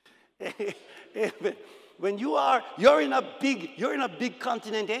 When you're in a big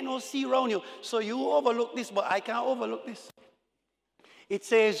continent, there ain't no sea around you, so you overlook this, but I can't overlook this. It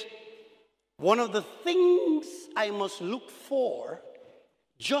says, one of the things I must look for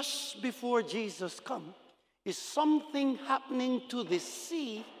just before Jesus comes is something happening to the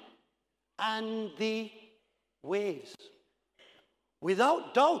sea and the waves.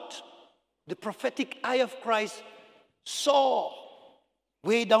 Without doubt, the prophetic eye of Christ saw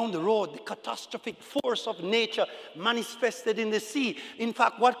way down the road the catastrophic force of nature manifested in the sea. In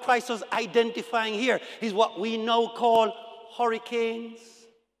fact, what Christ was identifying here is what we now call hurricanes,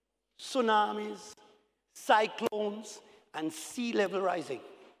 tsunamis, cyclones, and sea level rising.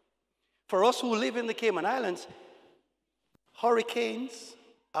 For us who live in the Cayman Islands, hurricanes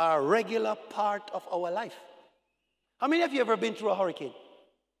are a regular part of our life. How many of you ever been through a hurricane?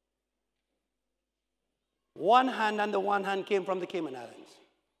 One hand and the one hand came from the Cayman Islands.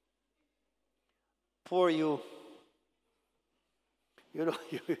 Poor you.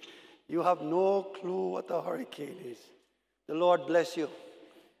 You have no clue what a hurricane is. The Lord bless you.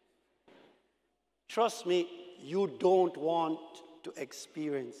 Trust me, you don't want to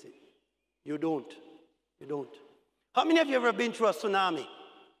experience it. You don't. How many of you ever been through a tsunami?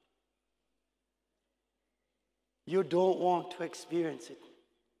 You don't want to experience it.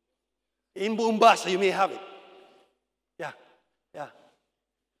 In Mombasa, you may have it. Yeah.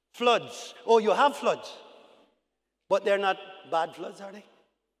 Floods. Oh, you have floods. But they're not bad floods, are they?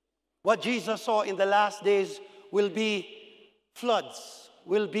 What Jesus saw in the last days will be floods.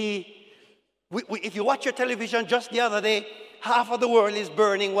 Will be... If you watch your television just the other day, half of the world is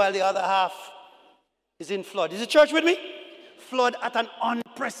burning while the other half is in flood. Is the church with me? Flood at an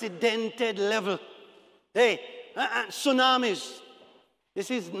unprecedented level. Hey, tsunamis. This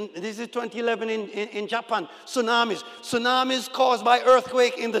is 2011 in Japan. Tsunamis caused by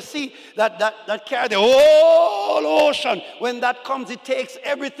earthquake in the sea that carry the whole ocean. When that comes, it takes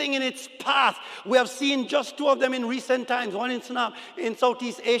everything in its path. We have seen just 2 of them in recent times. One in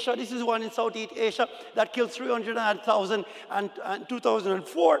Southeast Asia. This is one in Southeast Asia that killed 300,000 in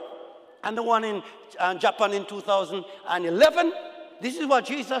 2004. And the one in Japan in 2011. This is what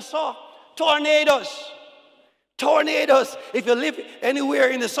Jesus saw. Tornadoes. Tornadoes. If you live anywhere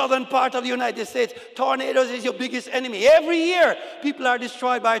in the southern part of the United States, tornadoes is your biggest enemy. Every year, people are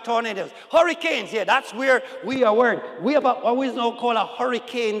destroyed by tornadoes. Hurricanes, yeah, that's where we are worried. We have what we now call a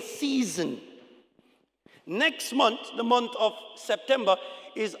hurricane season. Next month, the month of September,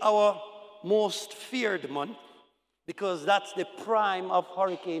 is our most feared month because that's the prime of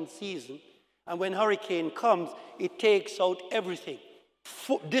hurricane season. And when hurricane comes, it takes out everything.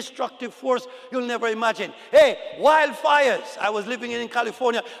 Destructive force you'll never imagine. Hey, wildfires. I was living in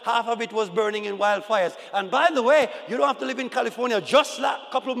California. Half of it was burning in wildfires. And by the way, you don't have to live in California. Just a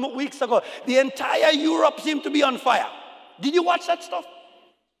couple of weeks ago, the entire Europe seemed to be on fire. Did you watch that stuff?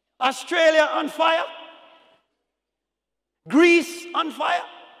 Australia on fire. Greece on fire.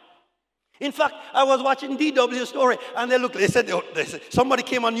 In fact, I was watching DW story, and they said somebody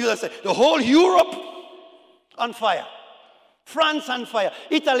came on news and said the whole Europe on fire. France on fire,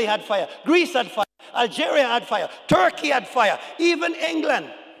 Italy had fire, Greece had fire, Algeria had fire, Turkey had fire, even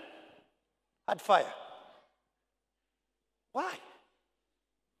England had fire. Why?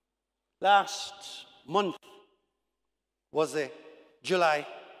 Last month July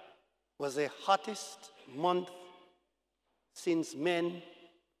was the hottest month since men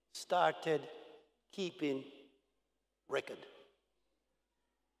started keeping record.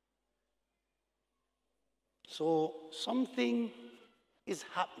 So something is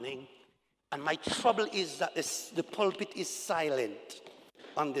happening, and my trouble is that the pulpit is silent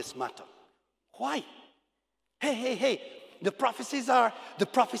on this matter. Why? Hey, the prophecies are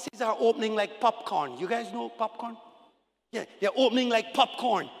opening like popcorn. You guys know popcorn? Yeah, they're opening like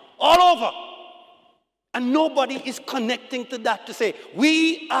popcorn all over. And nobody is connecting to that to say,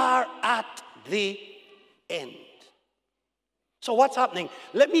 we are at the end. So what's happening?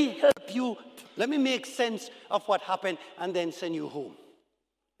 Let me help you. Let me make sense of what happened and then send you home.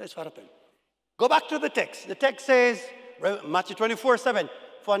 That's what happened. Go back to the text. The text says, Matthew 24:7,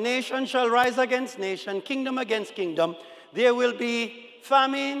 for nation shall rise against nation, kingdom against kingdom. There will be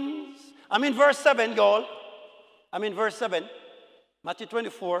famines. I'm in verse 7, y'all. I'm in verse 7. Matthew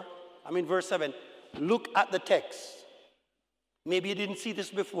 24, I'm in verse 7. Look at the text. Maybe you didn't see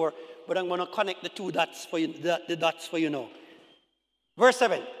this before, but I'm going to connect the two dots for you, the dots for you now. Verse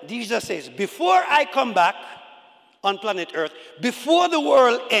 7, Jesus says, before I come back on planet Earth, before the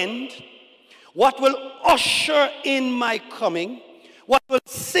world ends, what will usher in my coming, what will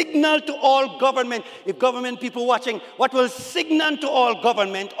signal to all government, if government people watching, what will signal to all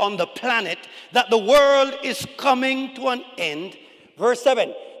government on the planet that the world is coming to an end. Verse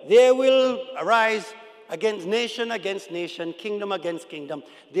 7, there will arise against nation, kingdom against kingdom.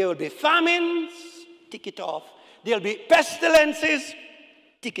 There will be famines, tick it off. There'll be pestilences,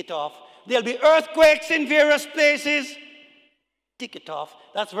 tick it off. There'll be earthquakes in various places, tick it off.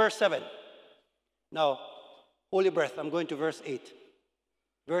 That's verse 7. Now, hold your breath. I'm going to verse 8.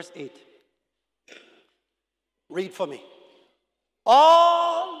 Verse 8. Read for me.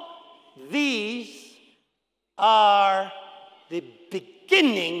 All these are the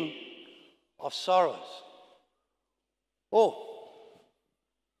beginning of sorrows. Oh.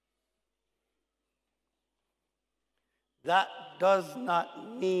 That does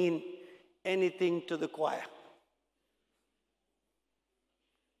not mean anything to the choir.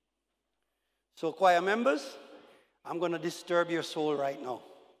 So choir members, I'm going to disturb your soul right now.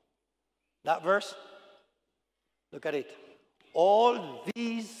 That verse, look at it. All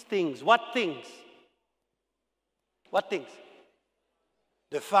these things, what things? What things?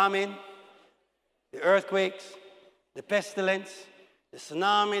 The famine, the earthquakes, the pestilence, the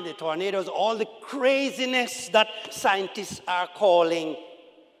tsunami, the tornadoes, all the craziness that scientists are calling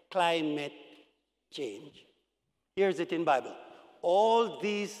climate change. Here's it in Bible. All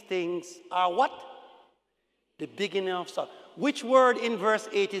these things are what? The beginning of sorrow. Which word in verse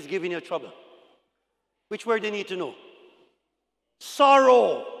 8 is giving you trouble? Which word do you need to know?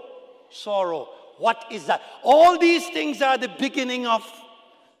 Sorrow. Sorrow. What is that? All these things are the beginning of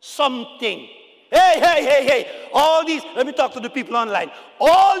something. Hey. All these, let me talk to the people online.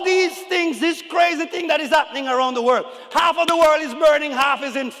 All these things, this crazy thing that is happening around the world. Half of the world is burning, half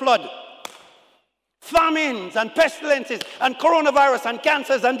is in flood. Famines and pestilences and coronavirus and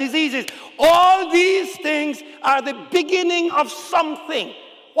cancers and diseases. All these things are the beginning of something.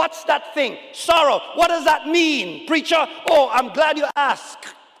 What's that thing? Sorrow. What does that mean, preacher? Oh, I'm glad you asked.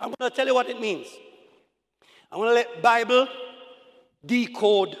 I'm going to tell you what it means. I'm going to let Bible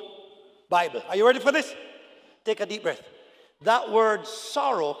decode Bible. Are you ready for this? Take a deep breath. That word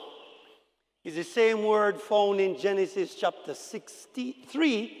sorrow is the same word found in Genesis chapter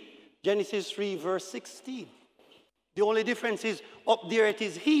 63, Genesis 3 verse 16. The only difference is up there it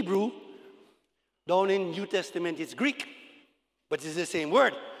is Hebrew, down in New Testament it's Greek, but it's the same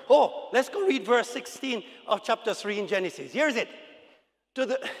word. Oh, let's go read verse 16 of chapter 3 in Genesis. Here's it.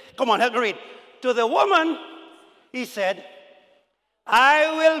 Come on, help me read. To the woman, he said,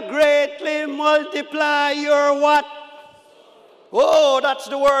 I will greatly multiply your what? Oh, that's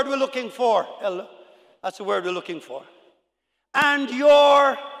the word we're looking for. That's the word we're looking for. And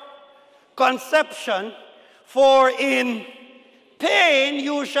your conception, for in pain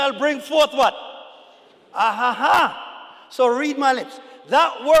you shall bring forth what? So read my lips.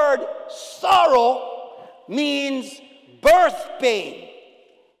 That word sorrow means birth pain.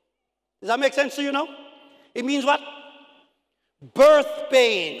 Does that make sense to you now? It means what? Birth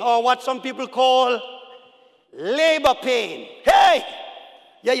pain, or what some people call labor pain. Hey!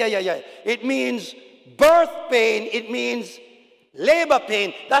 Yeah. It means birth pain. It means labor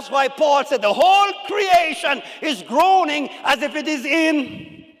pain. That's why Paul said the whole creation is groaning as if it is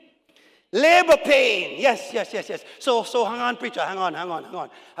in labor pain. Yes. So hang on, preacher. Hang on.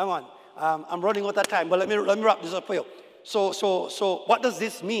 I'm running out of time, but let me wrap this up for you. So what does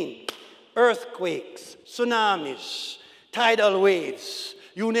this mean? Earthquakes, tsunamis, tidal waves,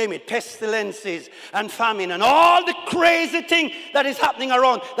 you name it, pestilences and famine and all the crazy thing that is happening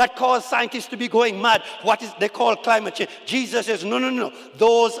around that cause scientists to be going mad. What is they call climate change? Jesus says, no.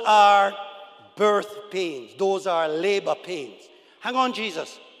 Those are birth pains. Those are labor pains. Hang on,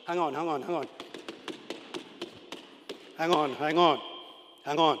 Jesus. Hang on.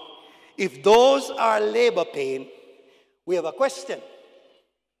 If those are labor pain, we have a question.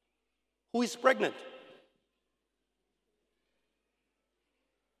 Who is pregnant?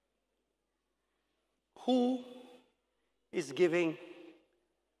 Who is giving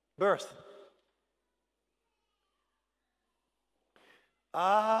birth?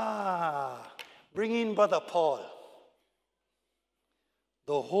 Bring in Brother Paul.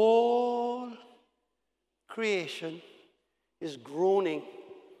 The whole creation is groaning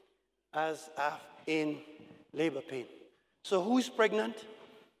as in labor pain. So who is pregnant?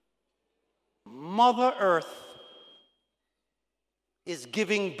 Mother Earth is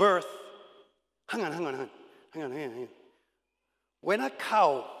giving birth. Hang on. When a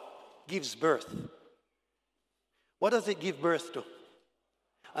cow gives birth, what does it give birth to?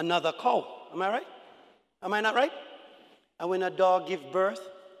 Another cow. Am I right? Am I not right? And when a dog gives birth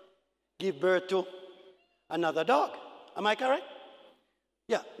to another dog. Am I correct?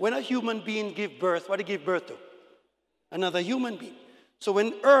 Yeah. When a human being gives birth, what do it give birth to? Another human being. So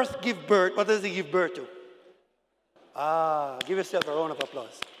when Earth gives birth, what does it give birth to? Give yourself a round of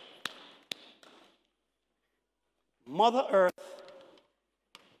applause. Mother Earth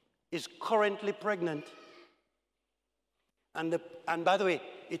is currently pregnant. And by the way,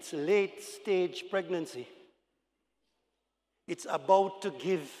 it's late stage pregnancy. It's about to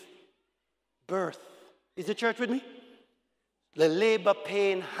give birth. Is the church with me? The labor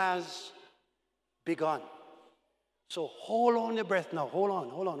pain has begun. So hold on your breath now. Hold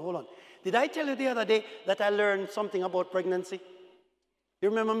on. Did I tell you the other day that I learned something about pregnancy? You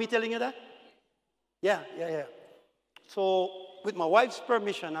remember me telling you that? Yeah. So with my wife's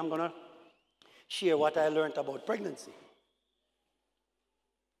permission, I'm going to share what I learned about pregnancy.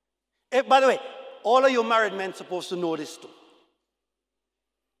 By the way, all of you married men are supposed to know this too.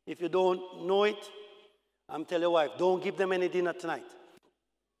 If you don't know it, I'm telling your wife, don't give them any dinner tonight.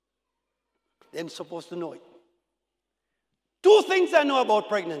 They're supposed to know it. 2 things I know about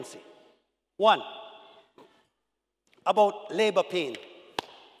pregnancy. 1, about labor pain.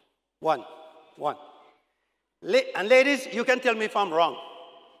 One. And ladies, you can tell me if I'm wrong.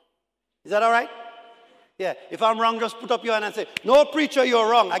 Is that all right? Yeah. If I'm wrong, just put up your hand and say, no, preacher, you're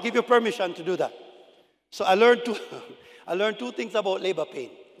wrong. I give you permission to do that. So I learned 2 things about labor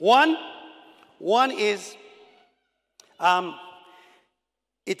pain. One is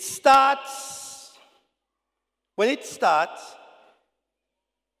when it starts,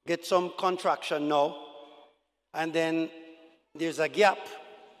 get some contraction now, and then there's a gap,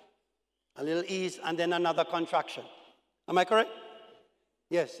 a little ease, and then another contraction. Am I correct?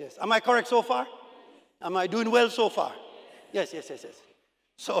 Yes, yes. Am I correct so far? Am I doing well so far? Yes, yes, yes, yes.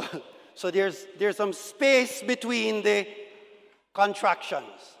 So there's some space between the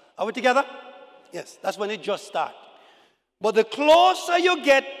contractions. Are we together? Yes, that's when it just starts. But the closer you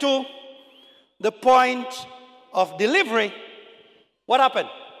get to the point of delivery, what happened?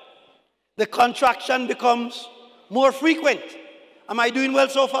 The contraction becomes more frequent. Am I doing well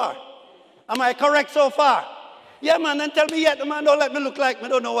so far? Am I correct so far? Yeah, man, and tell me yet, man, don't let me look like I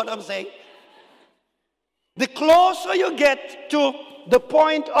don't know what I'm saying. The closer you get to the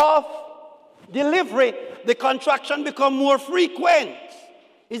point of delivery, the contraction becomes more frequent.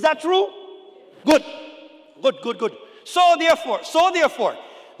 Is that true? Good. Good, good, good. So therefore,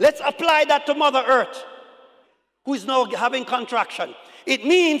 let's apply that to Mother Earth, who is now having contraction. It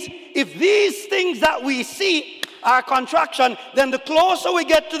means if these things that we see are contraction, then the closer we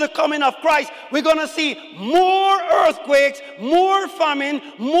get to the coming of Christ, we're going to see more earthquakes, more famine,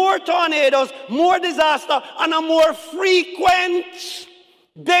 more tornadoes, more disaster, on a more frequent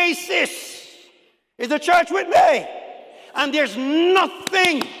basis. Is the church with me? And there's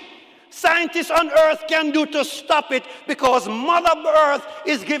nothing scientists on earth can do to stop it, because Mother Earth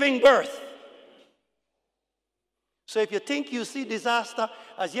is giving birth. So if you think you see disaster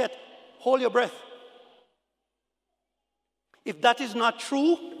as yet, hold your breath. If that is not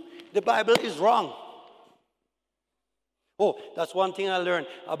true, the Bible is wrong. Oh, that's one thing I learned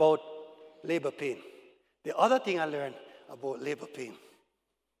about labor pain. The other thing I learned about labor pain,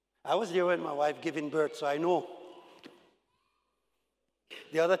 I was there when my wife giving birth, so I know.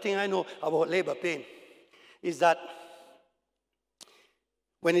 The other thing I know about labor pain is that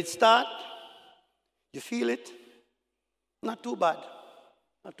when it starts, you feel it. Not too bad.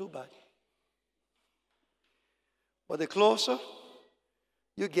 Not too bad. But the closer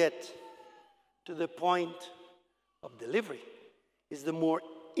you get to the point of delivery, is the more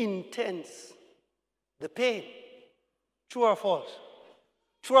intense the pain. True or false?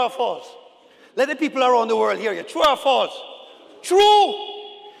 True or false? Let the people around the world hear you. True or false? True.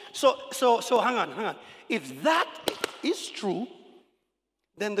 So hang on. If that is true,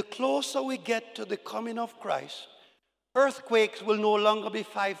 then the closer we get to the coming of Christ, earthquakes will no longer be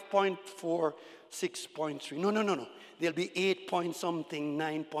 5.4, 6.3. No. They'll be 8 point something,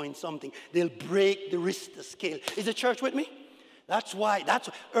 9 point something. They'll break the Richter scale. Is the church with me? That's why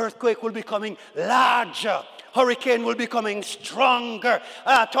earthquake will be coming larger. Hurricane will be coming stronger.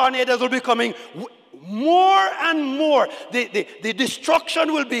 Tornadoes will be coming more and more. The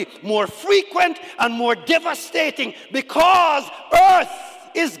destruction will be more frequent and more devastating, because earth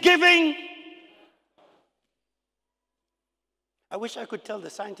is giving. I wish I could tell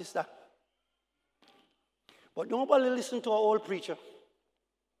the scientists that. But nobody listen to our old preacher.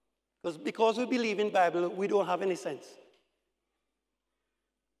 Because we believe in Bible, we don't have any sense.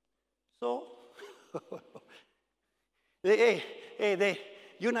 So, the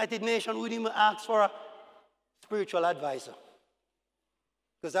United Nations wouldn't even ask for a spiritual advisor.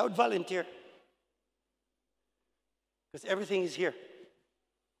 Because I would volunteer. Because everything is here.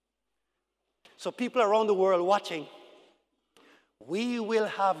 So people around the world watching, we will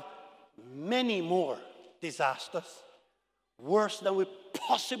have many more disasters, worse than we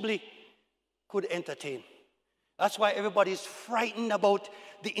possibly could entertain. That's why everybody is frightened about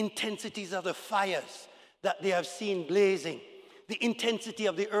the intensities of the fires that they have seen blazing, the intensity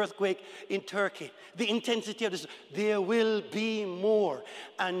of the earthquake in Turkey, the intensity of this. There will be more.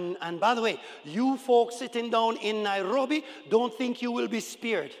 And by the way, you folks sitting down in Nairobi, don't think you will be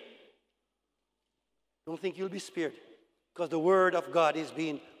spared. Don't think you'll be spared, because the word of God is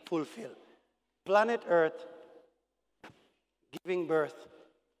being fulfilled. Planet Earth giving birth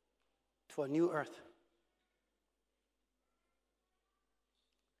to a new earth.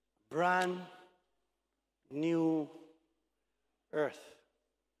 Brand new earth.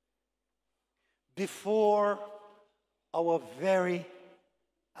 Before our very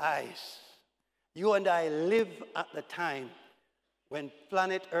eyes. You and I live at the time when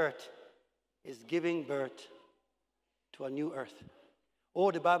planet Earth is giving birth to a new earth. Oh,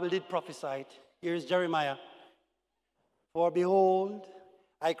 the Bible did prophesy it. Here's Jeremiah. For behold,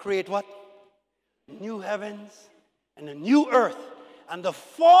 I create what? New heavens and a new earth. And the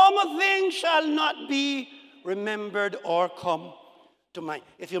former things shall not be remembered or come to mind.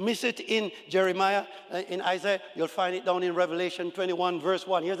 If you miss it in Jeremiah, in Isaiah, you'll find it down in Revelation 21, verse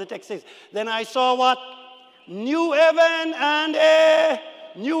 1. Here's the text says, then I saw what? New heaven and a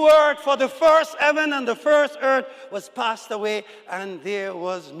new earth, for the first heaven and the first earth was passed away, and there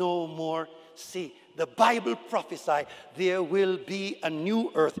was no more sea. the Bible prophesies there will be a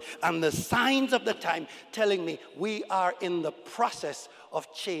new earth, and the signs of the time telling me we are in the process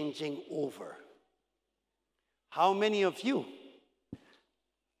of changing over. How many of you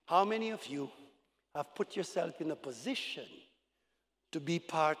have put yourself in a position to be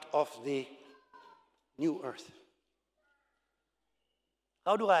part of the new earth?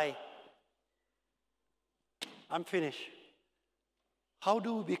 I'm finished. How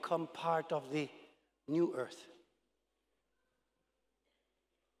do we become part of the new earth?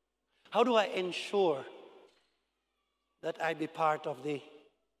 How do I ensure that I be part of the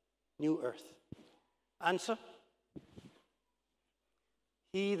new earth? Answer: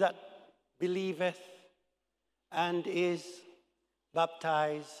 he that believeth and is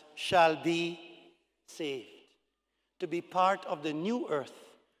baptized shall be saved. To be part of the new earth,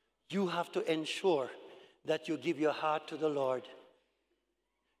 you have to ensure that you give your heart to the Lord.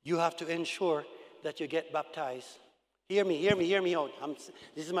 You have to ensure that you get baptized. Hear me out.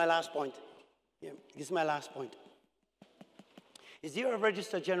 This is my last point. This is my last point. Is there a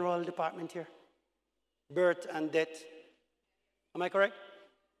registered general department here? Birth and death. Am I correct?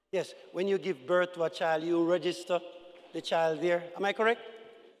 Yes. When you give birth to a child, you register the child there. Am I correct?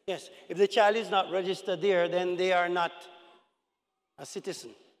 Yes. If the child is not registered there, then they are not a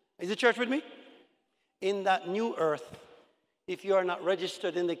citizen. Is the church with me? In that new earth, if you are not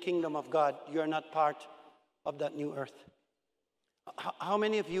registered in the kingdom of God, you are not part of that new earth. How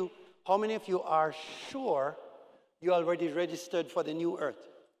many of you are sure you already registered for the new earth?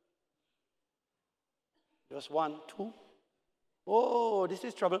 Just 1, 2. Oh, this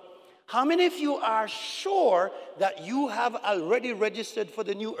is trouble. How many of you are sure that you have already registered for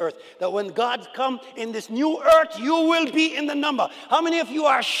the new earth? That when God comes in this new earth, you will be in the number. How many of you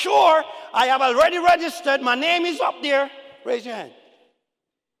are sure I have already registered? My name is up there. Raise your hand.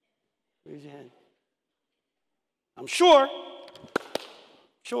 Raise your hand. I'm sure.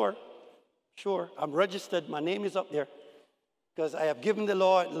 I'm registered. My name is up there because I have given the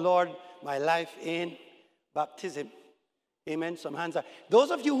Lord my life in baptism. Amen. Some hands are. Those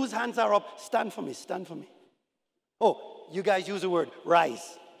of you whose hands are up, stand for me. Stand for me. Oh, you guys use the word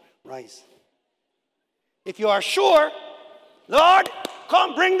rise. Rise. If you are sure, Lord,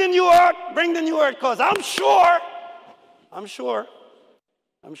 come bring the new earth. Bring the new earth, because I'm sure.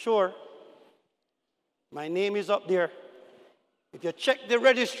 My name is up there. If you check the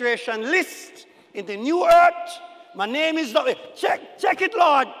registration list in the new earth, my name is up there. Check it,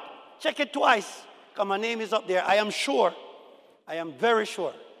 Lord. Check it twice, because my name is up there. I am sure. I am very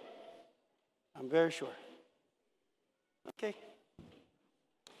sure. I'm very sure. Okay.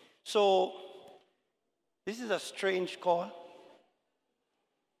 So, this is a strange call.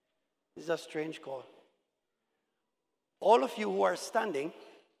 This is a strange call. All of you who are standing,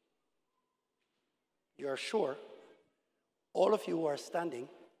 you are sure. All of you who are standing,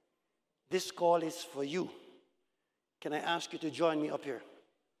 this call is for you. Can I ask you to join me up here?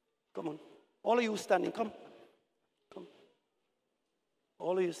 Come on. All of you standing, come. Come.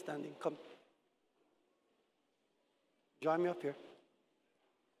 All of you standing, come. Join me up here.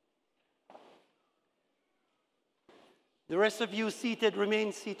 The rest of you seated,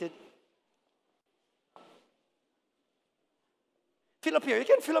 remain seated. Fill up here. You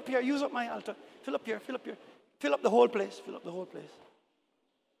can fill up here. Use up my altar. Fill up here. Fill up here. Fill up the whole place. Fill up the whole place.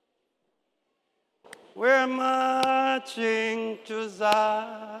 We're marching to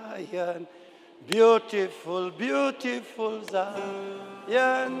Zion. Beautiful, beautiful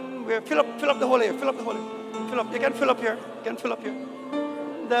Zion. Fill up the whole here. Fill up the whole here. Fill up. You can fill up here. You can fill up here.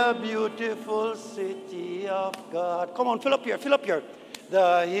 The beautiful city of God. Come on, fill up here. Fill up here.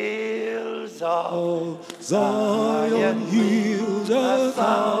 The hills of Zion, hills a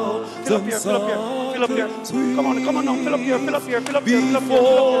thousand fill up here. Come on now, fill up here.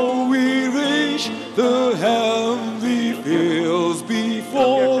 Before we reach the heavenly fields,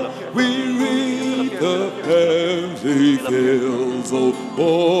 before we reach the heavenly fields, oh,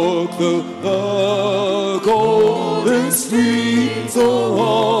 walk the golden streets, oh,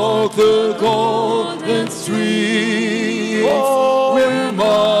 walk the golden streets. We're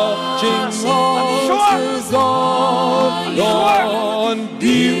marching on to Zion,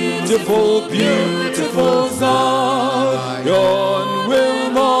 beautiful, beautiful Zion. We're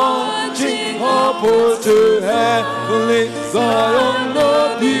marching upward to heavenly Zion,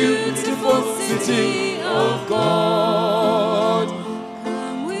 the beautiful city of God.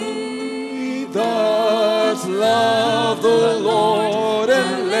 Come we that love the Lord,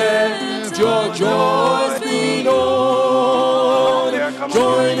 and let your joys be known.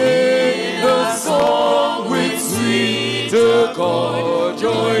 Join in the song with sweet accord.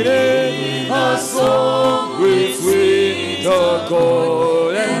 Join in a song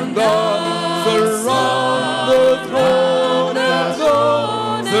throne, and God surround the throne, and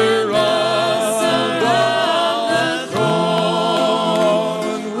God surround the throne.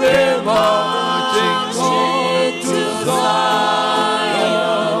 We're marching on to Zion,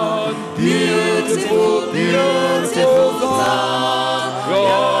 beautiful, beautiful Zion.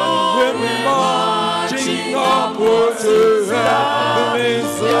 We're marching upward to heavenly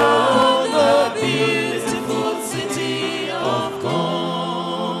Zion, the beautiful city of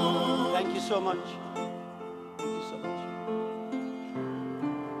God. Thank you so much. Thank you so much.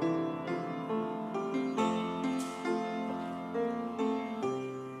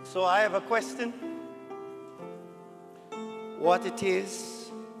 So I have a question. What it is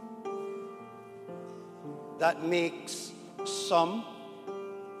that makes some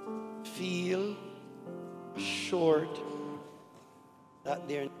feel assured that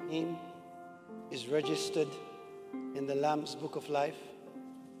their name is registered in the Lamb's Book of Life?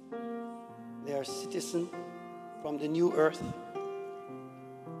 They are citizens from the new earth.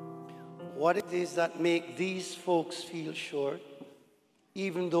 What it is that make these folks feel sure,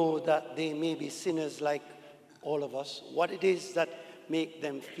 even though that they may be sinners like all of us? What it is that make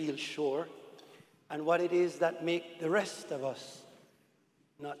them feel sure, and what it is that make the rest of us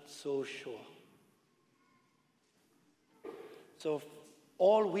not so sure? So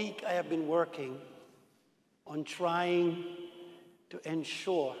all week I have been working on trying to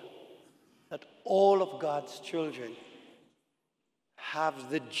ensure that all of God's children have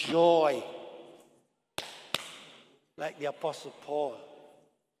the joy, like the Apostle Paul,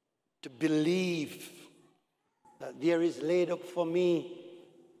 to believe that there is laid up for me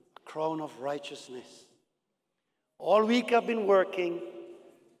a crown of righteousness. All week I've been working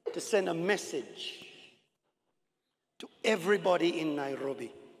to send a message to everybody in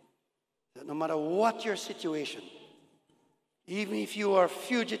Nairobi that no matter what your situation, even if you are a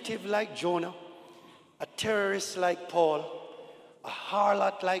fugitive like Jonah, a terrorist like Paul, a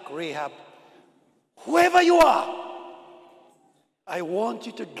harlot like Rahab, whoever you are, I want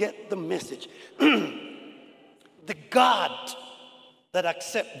you to get the message. The God that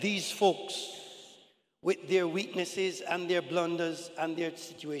accepts these folks with their weaknesses and their blunders and their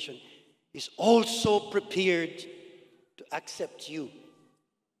situation is also prepared to accept you.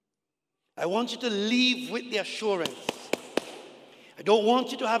 I want you to leave with the assurance. I don't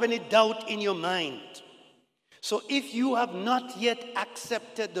want you to have any doubt in your mind. So if you have not yet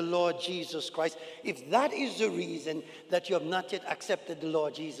accepted the Lord Jesus Christ, if that is the reason that you have not yet accepted the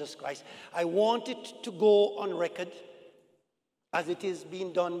Lord Jesus Christ, I want it to go on record as it is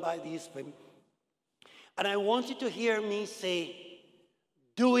being done by these women. And I want you to hear me say,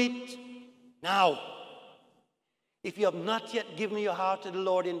 do it now. If you have not yet given your heart to the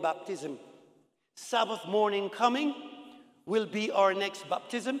Lord in baptism, Sabbath morning coming will be our next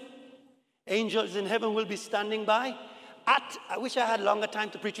baptism. Angels in heaven will be standing by. I wish I had longer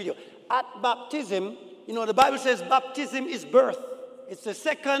time to preach with you. At baptism, you know, the Bible says baptism is birth. It's the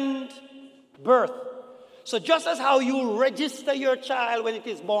second birth. So just as how you register your child when it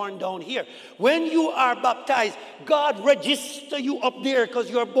is born down here, when you are baptized, God registers you up there because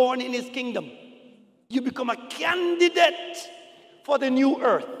you are born in his kingdom. You become a candidate for the new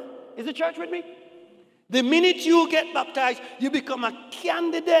earth. Is the church with me? The minute you get baptized, you become a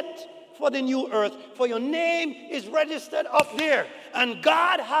candidate for the new earth, for your name is registered up there. And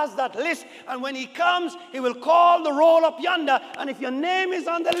God has that list, and when he comes, he will call the roll up yonder, and if your name is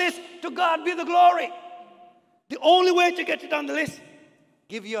on the list, to God be the glory. The only way to get it on the list,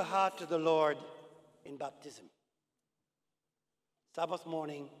 give your heart to the Lord in baptism. Sabbath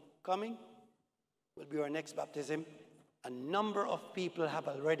morning coming will be our next baptism. A number of people have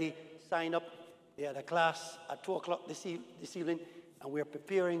already signed up. They had a class at 2 o'clock this evening, and we're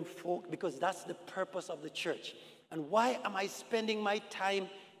preparing folk because that's the purpose of the church. And why am I spending my time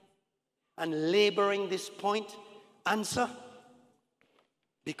and laboring this point? Answer: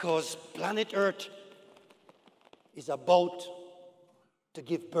 because planet Earth is about to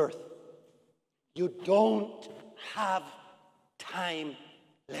give birth. You don't have time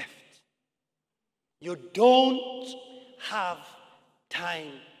left. You don't have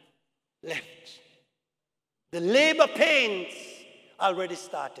time left. The labor pains already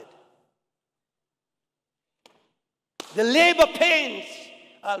started. The labor pains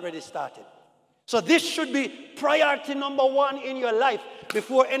already started. So this should be priority number one in your life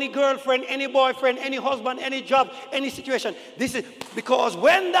before any girlfriend, any boyfriend, any husband, any job, any situation. This is because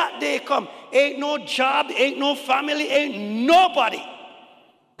when that day comes, ain't no job, ain't no family, ain't nobody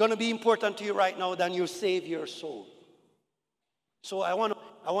gonna be important to you right now than you save your soul. So I want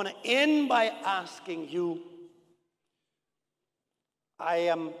to end by asking you I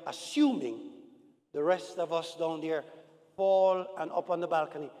am assuming the rest of us down there fall, and up on the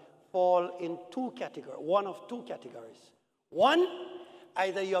balcony, fall in two categories, one of two categories. One,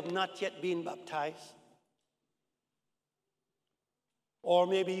 either you have not yet been baptized, or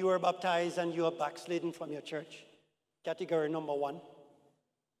maybe you were baptized and you are backslidden from your church. Category number one.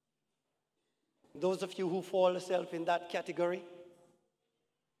 Those of you who fall yourself in that category,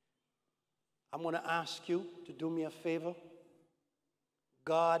 I'm going to ask you to do me a favor.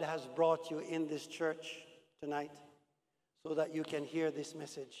 God has brought you in this church tonight so that you can hear this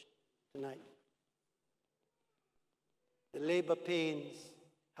message tonight. The labor pains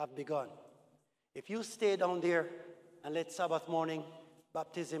have begun. If you stay down there and let Sabbath morning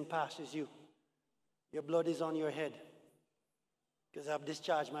baptism passes you, your blood is on your head because I've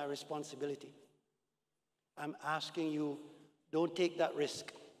discharged my responsibility. I'm asking you, don't take that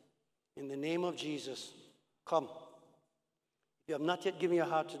risk. In the name of Jesus, come. If you have not yet given your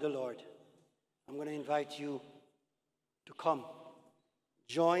heart to the Lord, I'm going to invite you to come.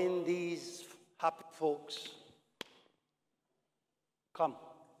 Join these happy folks. Come.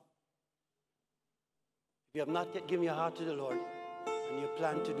 If you have not yet given your heart to the Lord and you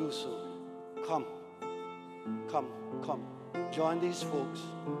plan to do so, come. Come, come. Join these folks.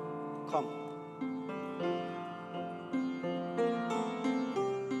 Come.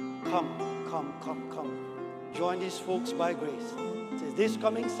 Come, come, come, come. Join these folks by grace. It says, this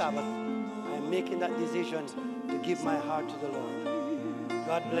coming Sabbath, I am making that decision to give my heart to the Lord.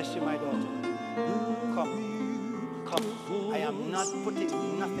 God bless you, my daughter. Come, come. I am not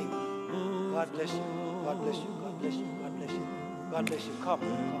putting nothing. God bless you. God bless you. God bless you. God bless you. God bless you. Come,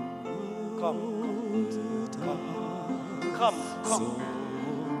 come, come, come, come, come.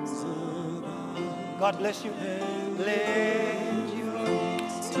 God bless you. Let you.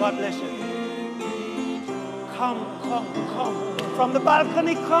 God bless you. Come, come, come. From the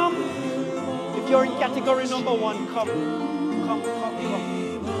balcony, come. If you're in category number one, come. Come, come, come.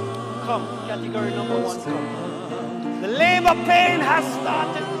 Come, category number one, come. The labor pain has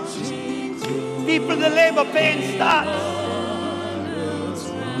started. People, the labor pain starts.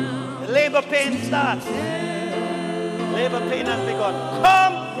 The labor pain starts. Labor pain has begun.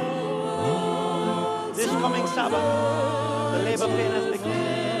 Come! This coming Sabbath, the labor pain has begun.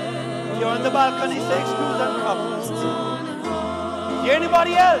 If you're on the balcony, say excuse and come. Is there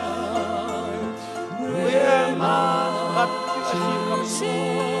anybody else? Where man? God, I see you coming. I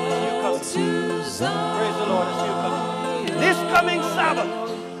see you coming. Praise the Lord, I see you coming. This coming Sabbath,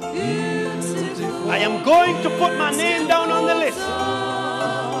 I am going to put my name down on the list.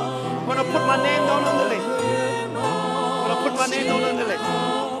 I'm going to put my name down on the list. I'm going to put my name down on the list.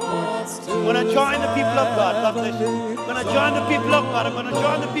 I'm going to join the people of God. God bless you. I'm going to join the people of God. I'm going to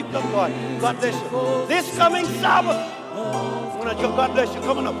join the people of God. God bless you. This coming Sabbath, I'm going to join. God bless you.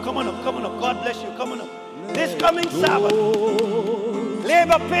 Coming up, coming up, coming up. God bless you. Coming up. This coming Sabbath,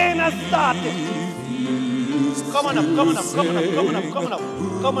 labor pain has started. Coming up, coming up, coming up, coming up, coming up,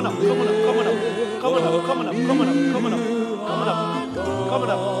 coming up, coming up, coming up, coming up, coming up, coming up, coming up, coming up, coming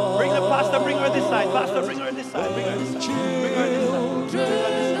up. Bring the pastor, bring her this side. Pastor, bring her this side. Bring her this side. Bring her this side. Bring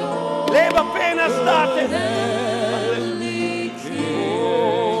her this side. Labor pain has started.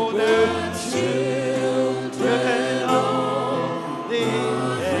 Oh, the children of the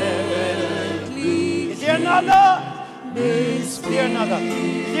heavenly. Is there another? Is there another?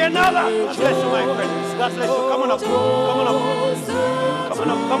 Is there another? God bless you, my friends. God bless you. Coming up, coming up,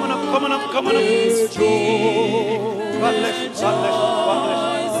 coming up, coming up, coming up, coming up. God bless you. God bless you. God bless you.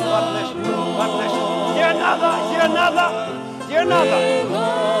 God bless you. God bless you. Is there another? Is there another? Is there another?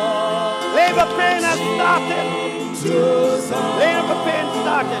 Labor pain has started. Labor pain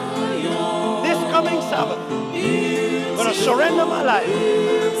started. This coming Sabbath, I'm going to surrender my life.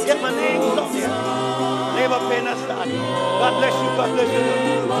 Get my name up there. Labor pain has started. God bless you. God bless you.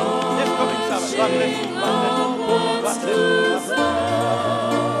 This coming Sabbath. God bless you. God bless you. God bless you. God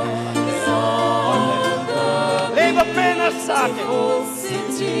bless you. Labor pain has started.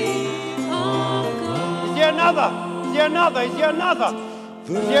 Is there another? Is there another? Is there another?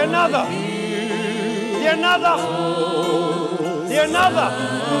 Is there another? Is there another? Is there another?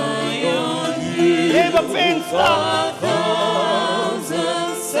 Labor pain started.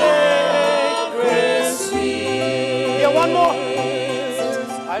 One more. I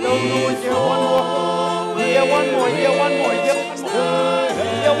don't know. Is there one more? Is there one more? Is there one more? Is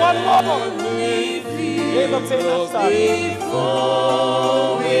there one more? Labor pain has started.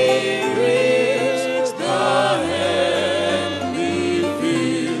 Before we reach the heavenly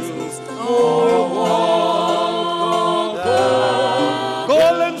fields, oh, walk the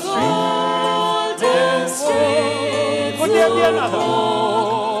golden street. Could there be another?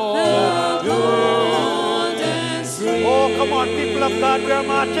 Come on, people of God, we are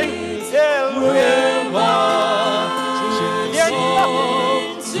marching. Yeah, we're marching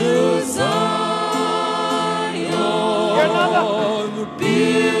to Zion,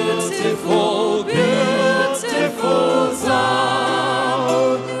 beautiful, beautiful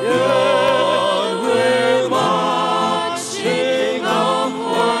Zion. We're marching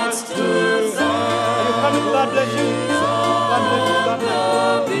upwards to Zion. God bless you. God bless you. God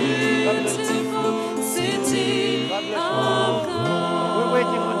bless you. Beautiful city of God. We're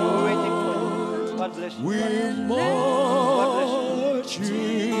waiting on you. We're waiting for you. God bless you. We're marching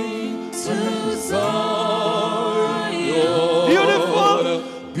to Zion. Beautiful.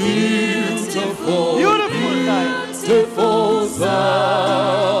 Beautiful. Beautiful Zion. Beautiful Zion.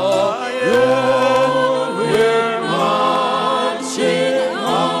 We're marching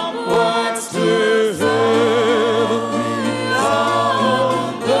upwards to heaven.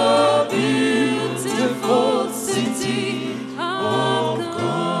 Zion, the beautiful city of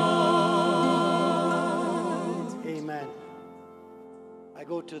God. Amen. I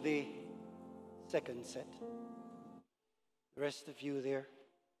go to the second set. The rest of you there,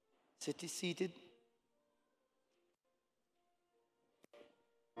 sit seated.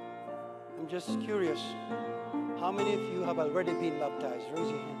 I'm just curious, how many of you have already been baptized? Raise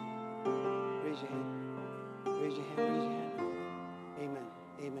your hand. Raise your hand. Raise your hand. Raise your hand. Amen.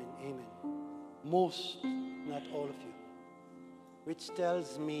 Amen. Amen. Most, not all of you. Which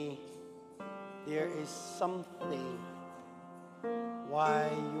tells me there is something why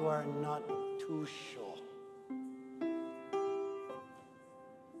you are not too sure.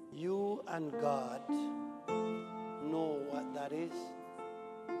 You and God know what that is.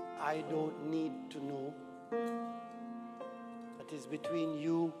 I don't need to know. That is between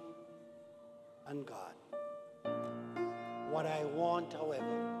you and God. What I want,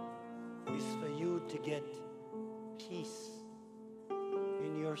 however, is for you to get peace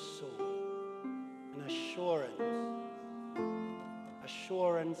in your soul, an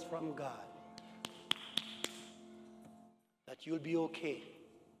assurance from God that you'll be okay.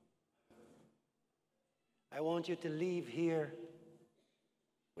 I want you to leave here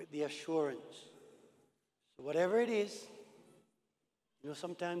with the assurance. So whatever it is, you know,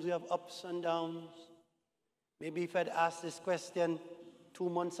 sometimes we have ups and downs. Maybe if I'd asked this question 2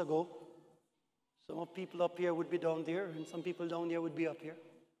 months ago, some of people up here would be down there, and some people down there would be up here.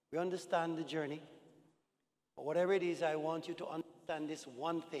 We understand the journey. But whatever it is, I want you to understand this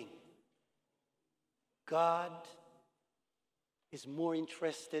one thing. God is more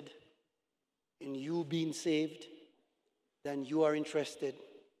interested in you being saved than you are interested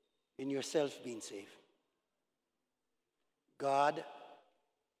in yourself being saved. God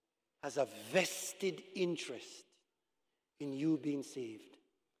has a vested interest in you being saved.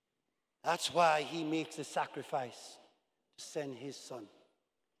 That's why he makes a sacrifice to send his son.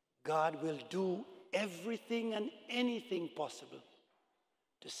 God will do everything and anything possible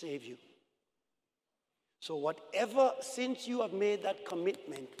to save you. So whatever, since you have made that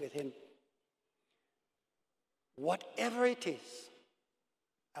commitment with him, whatever it is,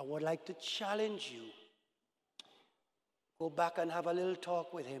 I would like to challenge you. Go back and have a little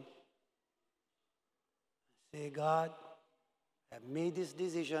talk with him. Say, God, I've made this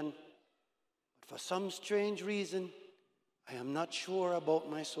decision, but for some strange reason, I am not sure about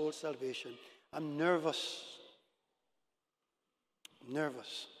my soul salvation. I'm nervous. I'm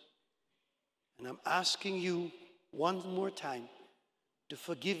nervous. And I'm asking you one more time to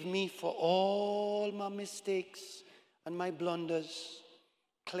forgive me for all my mistakes and my blunders.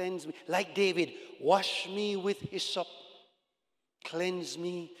 Cleanse me. Like David, wash me with hyssop. Cleanse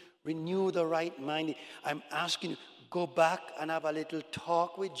me. Renew the right mind. I'm asking you, go back and have a little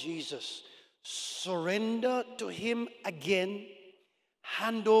talk with Jesus. Surrender to him again.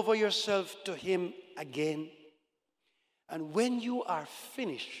 Hand over yourself to him again. And when you are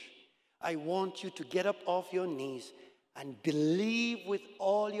finished, I want you to get up off your knees and believe with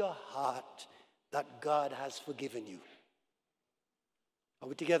all your heart that God has forgiven you. Are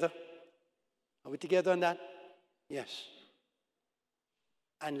we together? Are we together on that? Yes.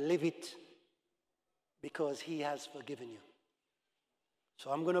 And live it because he has forgiven you. So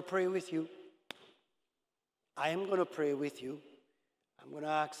I'm going to pray with you. I am going to pray with you. I'm going to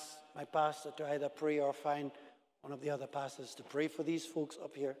ask my pastor to either pray or find one of the other pastors to pray for these folks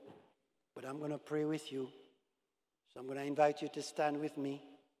up here. But I'm going to pray with you. So I'm going to invite you to stand with me.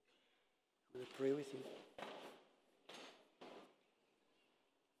 I'm going to pray with you.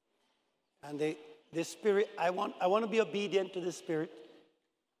 And the Spirit, I want to be obedient to the Spirit.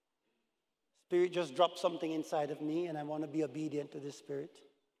 Spirit just dropped something inside of me, and I want to be obedient to the Spirit.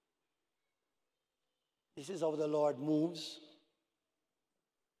 This is how the Lord moves.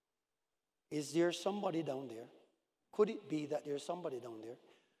 Is there somebody down there? Could it be that there's somebody down there?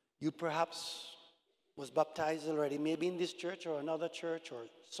 You perhaps was baptized already, maybe in this church or another church or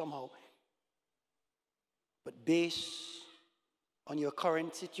somehow. But based on your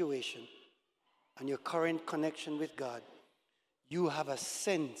current situation and your current connection with God, you have a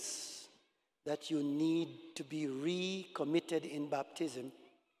sense that you need to be recommitted in baptism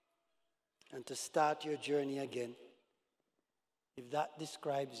and to start your journey again. If that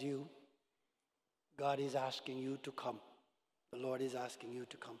describes you, God is asking you to come. The Lord is asking you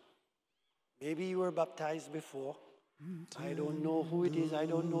to come. Maybe you were baptized before. I don't know who it is. I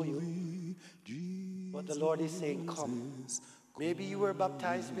don't know you. But the Lord is saying, come. Maybe you were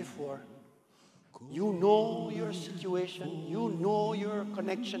baptized before. You know your situation. You know your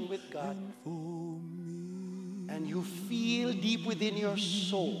connection with God. And you feel deep within your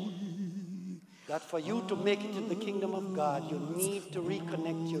soul that for you to make it to the kingdom of God, you need to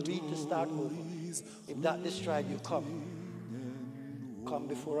reconnect, you need to start over. If that describes you, come. Come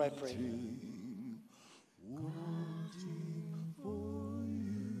before I pray.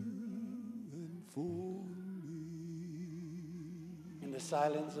 In the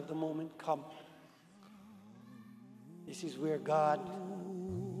silence of the moment, come. This is where God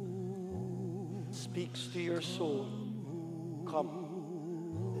speaks to your soul. Come.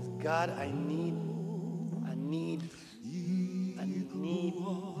 Says, God, I need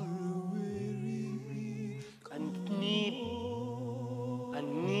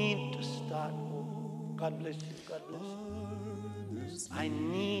to start over. God bless you. God bless you. I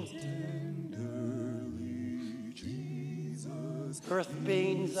need. Birth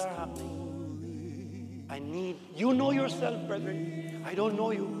pains are happening. I need. You know yourself, brethren. I don't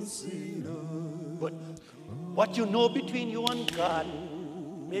know you. But what you know between you and God,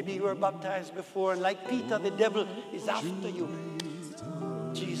 maybe you were baptized before, and like Peter, the devil is after you.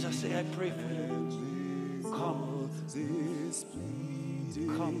 Jesus say, I pray for you. Come.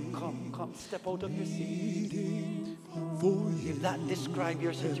 Come. Step out of your seat. If that describes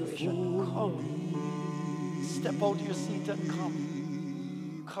your situation, come. Step out of your seat and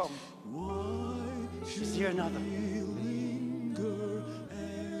come. Come. Is there another?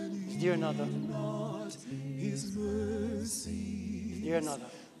 Is there another? Is there another?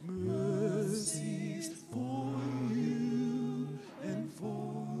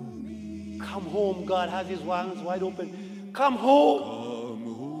 Come home. God has his arms wide open. Come home.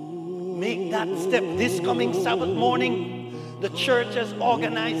 Make that step. This coming Sabbath morning, the church has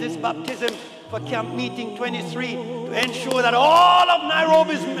organized this baptism for Camp Meeting 23 to ensure that all of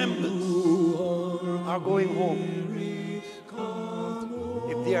Nairobi's members are going home.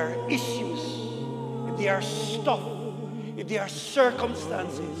 If there are issues, if there are stuff, if there are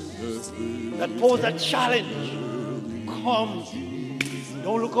circumstances that pose a challenge, come.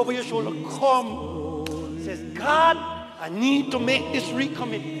 Don't look over your shoulder. Come. Says, God, I need to make this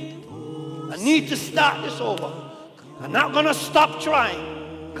recommitment. I need to start this over. I'm not going to stop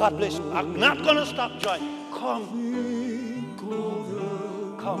trying. God bless you. I'm not going to stop trying. Come.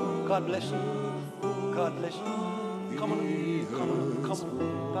 Come. God bless you. God bless you. Come on. Come on. Come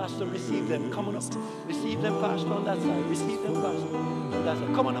on. Pastor, receive them. Come on up. Receive them, Pastor, on that side. Receive them, Pastor, on that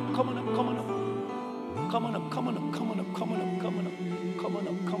side. Come on up. Come on up. Come on up. Come on up, come on up, come on up, come on up, come on up, come on up, come on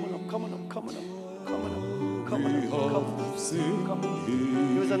up, come on up, come on up, come on up, come on up, come on.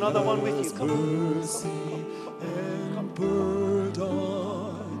 Here's another one with you. Come on.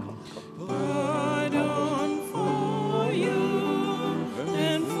 Pardon for you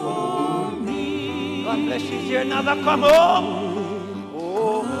and for me. God bless you. Is there another? Come home.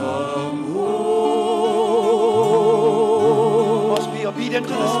 Oh, come home. Must be obedient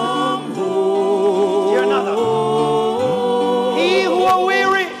to the Spirit. Hear another. He who are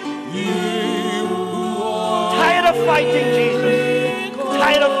weary, tired of fighting, Jesus,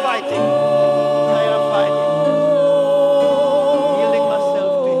 tired of fighting, yielding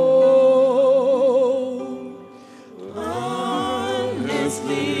myself to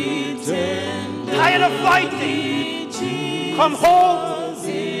you. Tired of fighting, come home.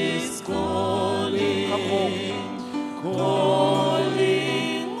 Come home.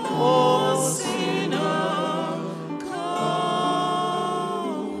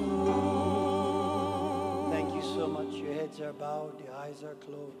 Are bowed, your eyes are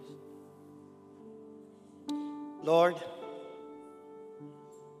closed. Lord,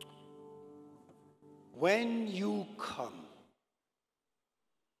 when you come,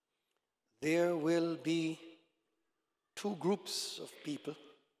 there will be two groups of people,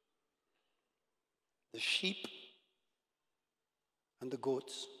 the sheep and the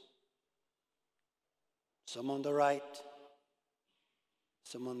goats. some on the right,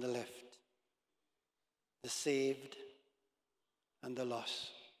 some on the left, the saved and the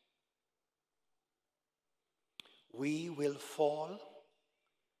lost. We will fall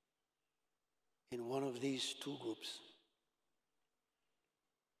in one of these two groups.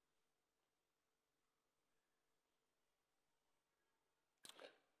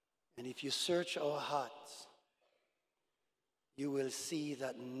 And if you search our hearts, you will see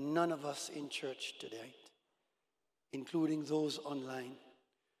that none of us in church tonight, including those online,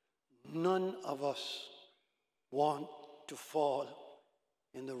 none of us want to fall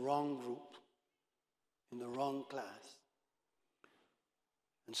in the wrong group, in the wrong class.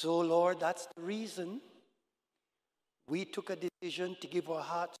 And so, Lord, that's the reason we took a decision to give our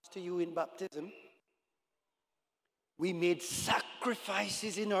hearts to you in baptism. We made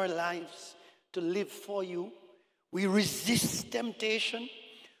sacrifices in our lives to live for you. We resist temptation.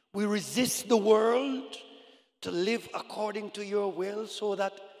 We resist the world to live according to your will so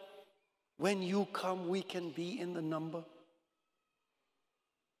that when you come, we can be in the number.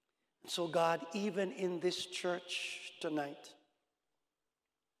 So God, even in this church tonight,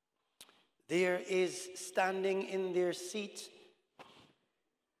 there is standing in their seat,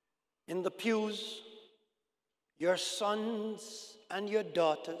 in the pews, your sons and your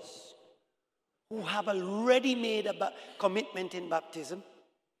daughters who have already made a commitment in baptism,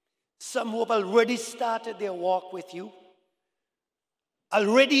 some who have already started their walk with you,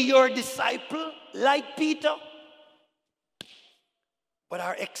 already your disciple, like Peter, but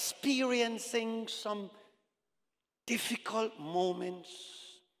are experiencing some difficult moments,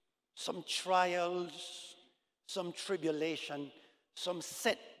 some trials, some tribulation, some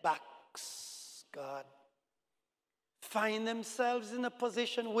setbacks, God. Find themselves in a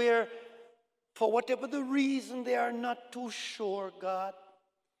position where, for whatever the reason, they are not too sure, God,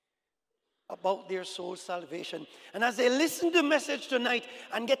 about their soul salvation. And as they listen to the message tonight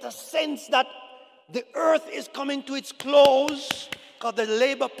and get a sense that the earth is coming to its close because the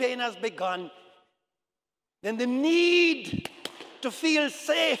labor pain has begun, then the need to feel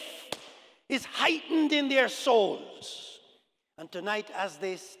safe is heightened in their souls. And tonight, as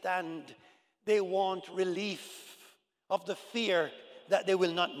they stand, they want relief of the fear that they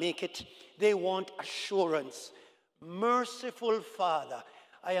will not make it. They want assurance. Merciful Father,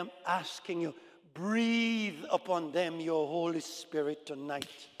 I am asking you, breathe upon them your Holy Spirit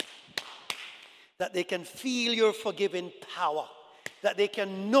tonight, that they can feel your forgiving power, that they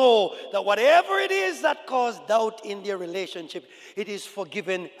can know that whatever it is that caused doubt in their relationship, it is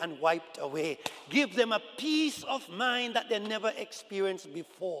forgiven and wiped away. Give them a peace of mind that they never experienced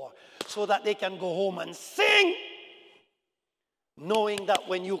before, so that they can go home and sing, knowing that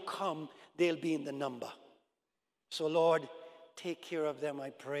when you come, they'll be in the number. So, Lord, take care of them, I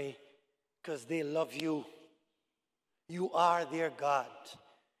pray, because they love you. You are their God.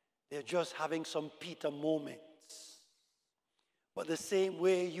 They're just having some Peter moments. But the same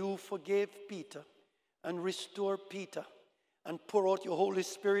way you forgave Peter and restore Peter and pour out your Holy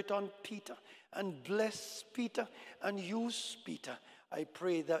Spirit on Peter and bless Peter and use Peter, I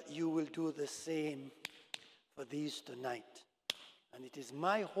pray that you will do the same for these tonight. And it is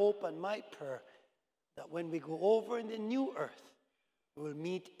my hope and my prayer that when we go over in the new earth, we will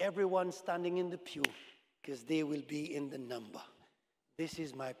meet everyone standing in the pew, because they will be in the number. This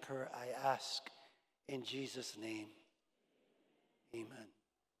is my prayer, I ask in Jesus' name. Amen.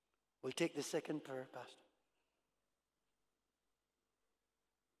 We'll take the second prayer, Pastor.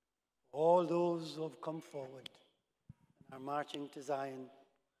 All those who have come forward and are marching to Zion,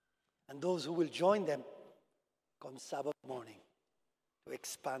 and those who will join them come Sabbath morning to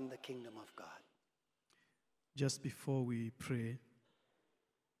expand the kingdom of God. Just before we pray,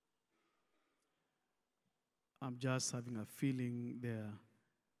 I'm just having a feeling there are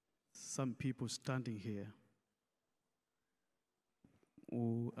some people standing here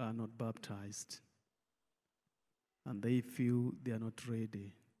who are not baptized, and they feel they are not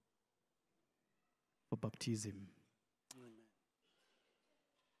ready for baptism. Amen.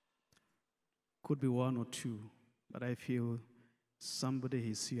 Could be one or two, but I feel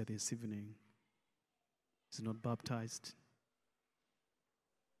somebody is here this evening is not baptized,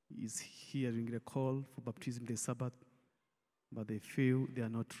 is hearing the call for baptism this Sabbath, but they feel they are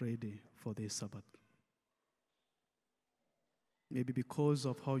not ready for this Sabbath. Maybe because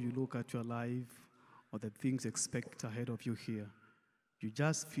of how you look at your life or the things you expect ahead of you here, you're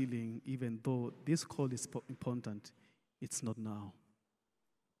just feeling, even though this call is important, it's not now.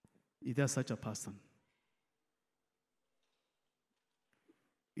 Is there such a person?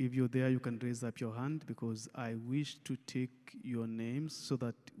 If you're there, you can raise up your hand because I wish to take your names so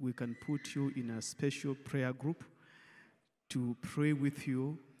that we can put you in a special prayer group to pray with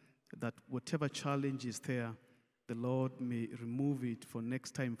you that whatever challenge is there, the Lord may remove it for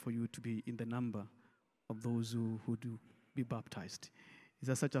next time for you to be in the number of those who do be baptized. Is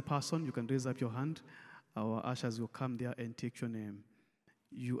there such a person? You can raise up your hand. Our ushers will come there and take your name.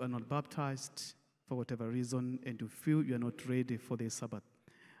 You are not baptized for whatever reason and you feel you are not ready for the Sabbath.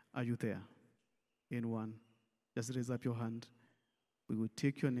 Are you there? Anyone? Just raise up your hand. We will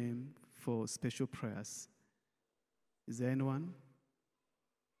take your name for special prayers. Is there anyone?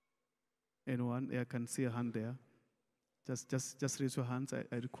 Anyone? I can see a hand there. Just raise your hands.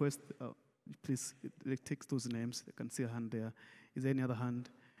 I request, please take those names. I can see a hand there. Is there any other hand?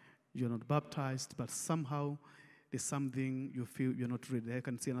 You're not baptized, but somehow there's something you feel you're not ready. I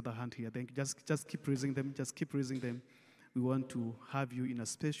can see another hand here. Thank you. Just keep raising them. Just keep raising them. We want to have you in a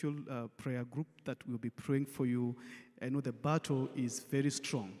special prayer group that will be praying for you. I know the battle is very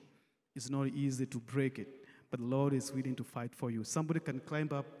strong. It's not easy to break it, but the Lord is willing to fight for you. Somebody can climb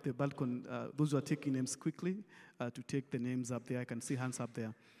up the balcony. Those who are taking names quickly, to take the names up there. I can see hands up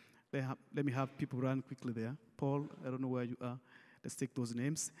there. Let me have people run quickly there. Paul, I don't know where you are. Let's take those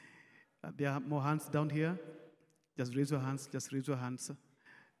names. There are more hands down here. Just raise your hands. Just raise your hands.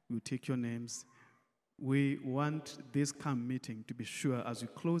 We'll take your names. We want this camp meeting to be sure as we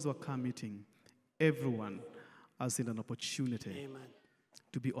close our camp meeting, everyone has seen an opportunity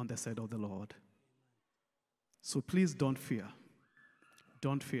to be on the side of the Lord. So please don't fear.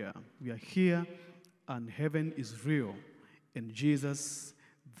 Don't fear. We are here and heaven is real. And Jesus,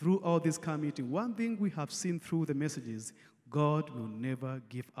 throughout this camp meeting, one thing we have seen through the messages, God will never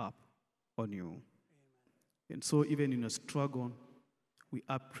give up on you. And so even in a struggle, we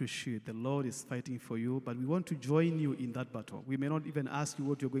appreciate the Lord is fighting for you, but we want to join you in that battle. We may not even ask you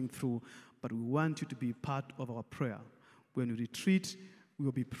what you're going through, but we want you to be part of our prayer. When we retreat, we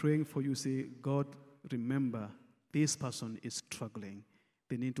will be praying for you. Say, God, remember, this person is struggling.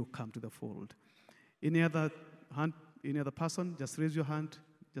 They need to come to the fold. Any other hand? Any other person? Just raise your hand.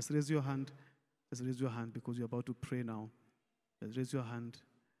 Just raise your hand. Just raise your hand because you're about to pray now. Just raise your hand.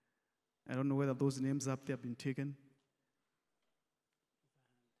 I don't know whether those names up there have been taken.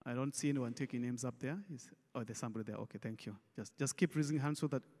 I don't see anyone taking names up there. Oh, there's somebody there. Okay, thank you. Just keep raising hands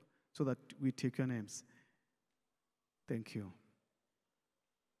so that we take your names. Thank you.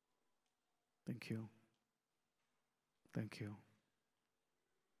 Thank you. Thank you.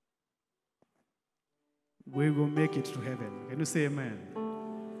 We will make it to heaven. Can you say amen?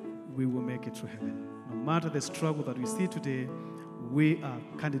 We will make it to heaven. No matter the struggle that we see today, we are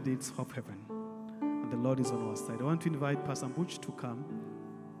candidates of heaven. And the Lord is on our side. I want to invite Pastor Butch to come.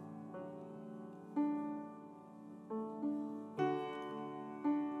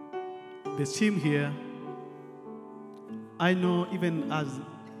 The team here, I know even as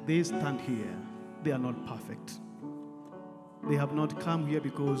they stand here, they are not perfect. They have not come here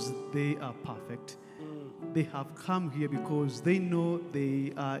because they are perfect. They have come here because they know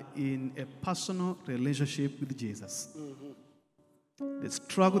they are in a personal relationship with Jesus. The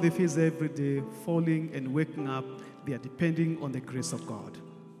struggle they face every day, falling and waking up, they are depending on the grace of God.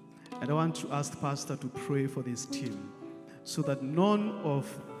 And I want to ask Pastor to pray for this team so that none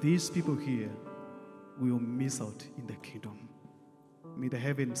of these people here will miss out in the kingdom. May the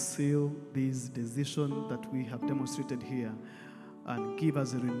heavens seal this decision that we have demonstrated here and give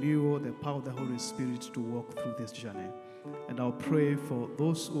us a renewal, the power of the Holy Spirit to walk through this journey. And I'll pray for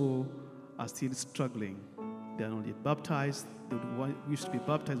those who are still struggling. They are not yet baptized. They wish to be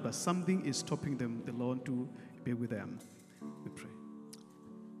baptized, but something is stopping them, the Lord, to be with them. We pray.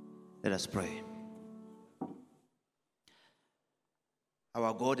 Let us pray.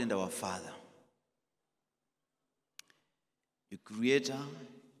 Our God and our Father, the Creator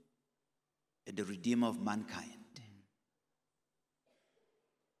and the Redeemer of mankind,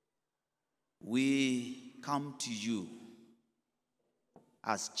 we come to you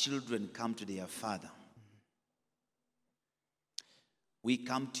as children come to their Father. We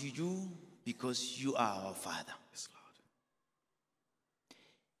come to you because you are our Father. Yes, Lord.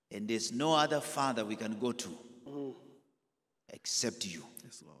 And there's no other Father we can go to except you.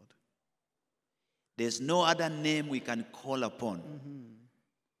 Yes, Lord. There's no other name we can call upon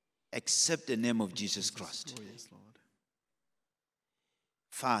except the name of Jesus Christ. Oh, yes, Lord.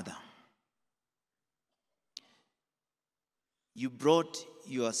 Father, you brought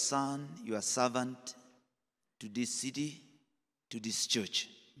your son, your servant, to this city, to this church,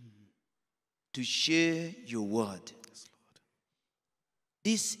 to share your word. Yes, Lord.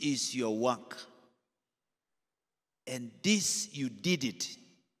 This is your work, and this you did it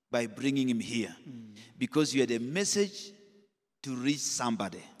by bringing him here. Because you had a message to reach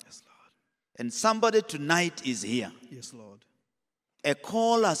somebody. Yes, Lord. And somebody tonight is here. Yes, Lord. A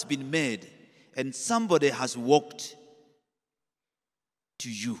call has been made and somebody has walked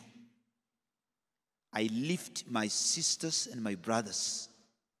to you. I lift my sisters and my brothers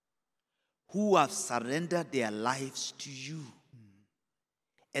who have surrendered their lives to you.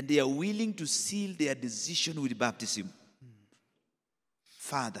 And they are willing to seal their decision with baptism.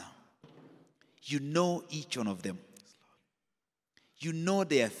 Father, you know each one of them. You know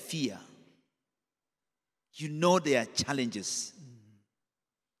their fear. You know their challenges.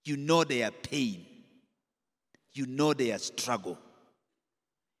 You know their pain. You know their struggle.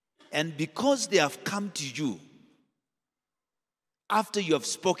 And because they have come to you, after you have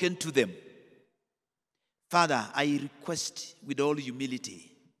spoken to them, Father, I request with all humility,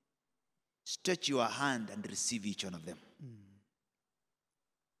 stretch your hand and receive each one of them.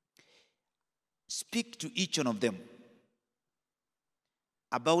 Speak to each one of them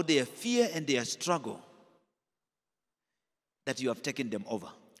about their fear and their struggle that you have taken them over.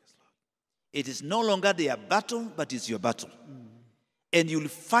 It is no longer their battle, but it's your battle. And you'll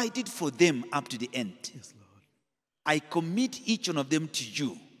fight it for them up to the end. Yes, Lord. I commit each one of them to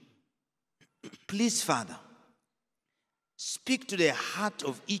you. Please, Father, speak to the heart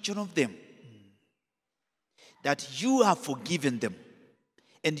of each one of them that you have forgiven them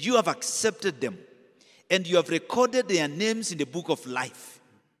and you have accepted them and you have recorded their names in the book of life.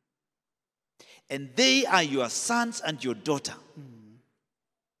 And they are your sons and your daughter.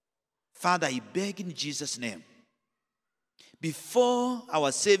 Father, I beg in Jesus' name. Before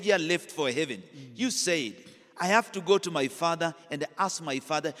our Savior left for heaven, you said, I have to go to my Father and ask my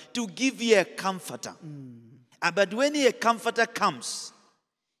Father to give you a comforter. But when a comforter comes,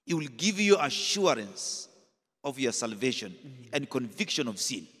 he will give you assurance of your salvation and conviction of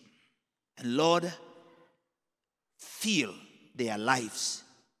sin. And Lord, fill their lives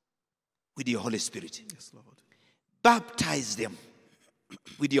with your Holy Spirit. Yes, Lord. Baptize them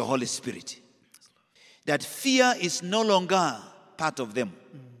with your Holy Spirit. That fear is no longer part of them.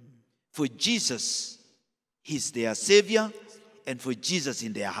 For Jesus is their Savior, and for Jesus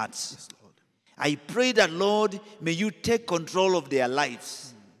in their hearts. Yes, Lord. I pray that, Lord, may you take control of their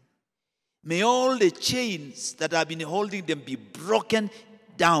lives. May all the chains that have been holding them be broken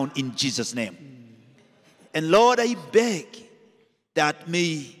down in Jesus' name. And Lord, I beg that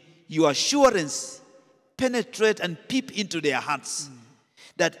may your assurance penetrate and peep into their hearts.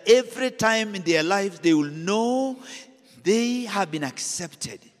 That every time in their lives they will know they have been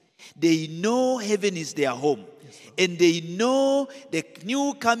accepted. They know heaven is their home. And they know the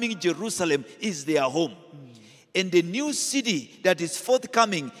new coming Jerusalem is their home. And the new city that is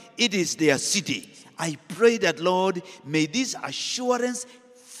forthcoming, it is their city. I pray that, Lord, may this assurance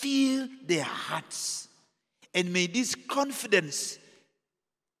fill their hearts. And may this confidence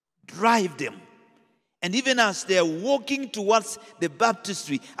drive them. And even as they are walking towards the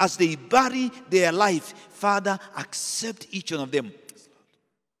baptistry, as they bury their life, Father, accept each one of them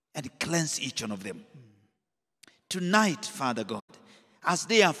and cleanse each one of them. Tonight, Father God, as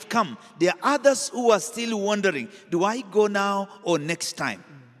they have come, there are others who are still wondering, do I go now or next time?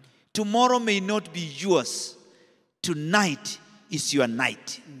 Tomorrow may not be yours. Tonight is your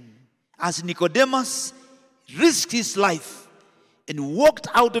night. As Nicodemus risked his life and walked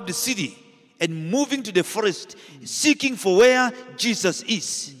out of the city and moving to the forest, seeking for where Jesus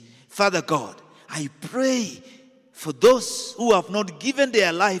is. Father God, I pray for those who have not given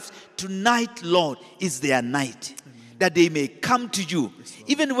their lives, tonight, Lord, is their night. That they may come to you,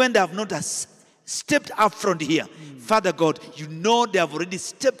 even when they have not stepped up front here. Father God, you know they have already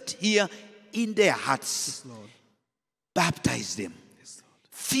stepped here in their hearts. Baptize them.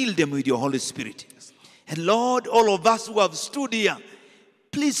 Fill them with your Holy Spirit. And Lord, all of us who have stood here,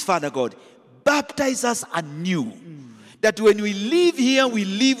 please, Father God, baptize us anew. That when we leave here, we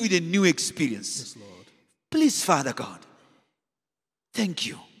leave with a new experience. Please, Father God, thank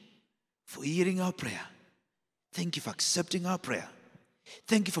you for hearing our prayer. Thank you for accepting our prayer.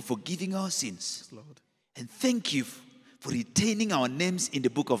 Thank you for forgiving our sins. And thank you for retaining our names in the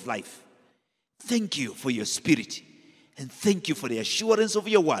book of life. Thank you for your spirit. And thank you for the assurance of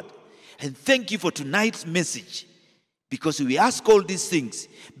your word. And thank you for tonight's message. Because we ask all these things,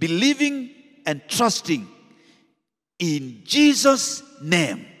 believing and trusting in Jesus'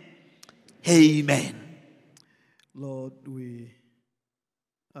 name. Amen. Lord, we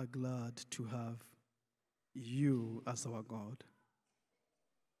are glad to have you as our God.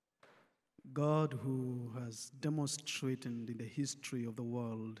 God who has demonstrated in the history of the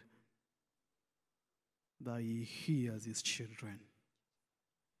world that he hears his children.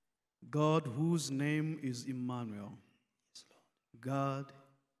 God whose name is Emmanuel, God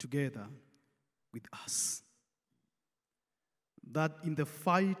together with us. That in the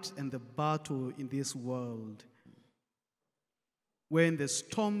fight and the battle in this world, when the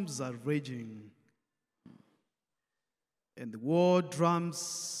storms are raging and the war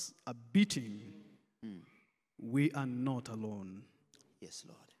drums are beating, we are not alone. Yes,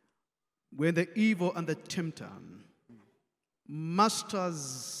 Lord. When the evil and the tempter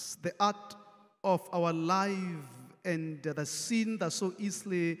masters the art of our life and the sin that so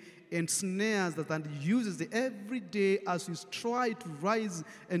easily ensnares that and uses it every day as we try to rise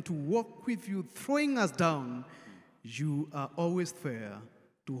and to walk with you, throwing us down, you are always there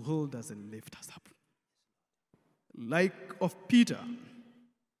to hold us and lift us up. Like of Peter,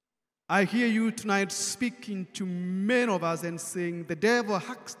 I hear you tonight speaking to many of us and saying, the devil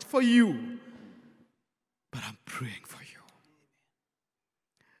asked for you, but I'm praying for you.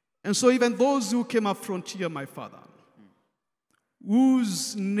 And so even those who came up frontier, my Father,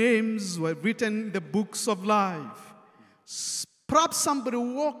 whose names were written in the books of life, perhaps somebody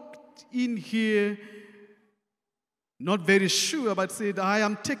walked in here not very sure, but said, I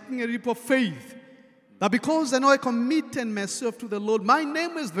am taking a leap of faith, that because I know I committed myself to the Lord, my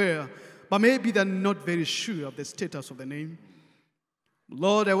name is there, but maybe they're not very sure of the status of the name.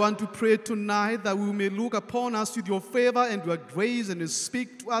 Lord, I want to pray tonight that we may look upon us with your favor and your grace and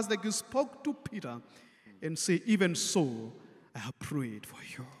speak to us like you spoke to Peter and say, even so, I have prayed for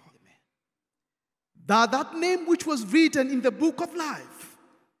you. That name which was written in the book of life,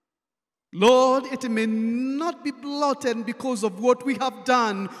 Lord, it may not be blotted because of what we have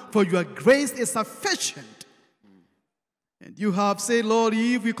done, for your grace is sufficient. And you have said, Lord,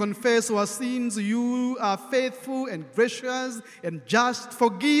 if we confess our sins, you are faithful and gracious and just.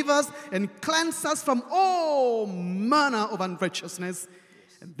 Forgive us and cleanse us from all manner of unrighteousness.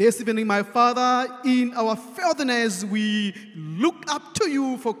 And this evening, my Father, in our filthiness, we look up to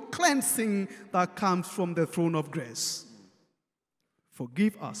you for cleansing that comes from the throne of grace.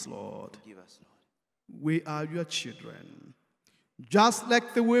 Forgive us, Lord. Forgive us, Lord. We are your children. Just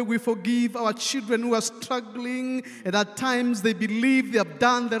like the way we forgive our children who are struggling, and at times they believe they have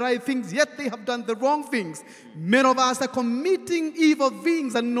done the right things, yet they have done the wrong things. Many of us are committing evil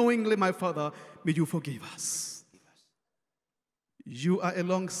things unknowingly, my Father. May you forgive us. You are a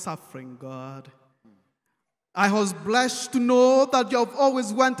long-suffering God. I was blessed to know that you have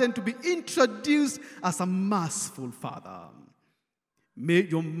always wanted to be introduced as a merciful Father. May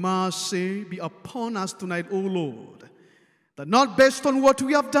your mercy be upon us tonight, O Lord. That not based on what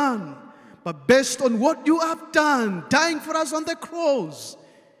we have done, but based on what you have done, dying for us on the cross,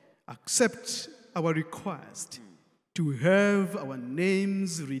 accept our request to have our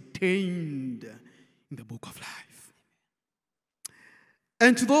names retained in the book of life.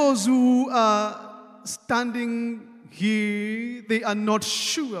 And to those who are standing here, they are not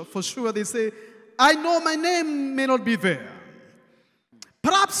sure. For sure, they say, I know my name may not be there.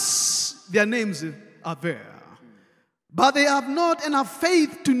 Perhaps their names are there. But they have not enough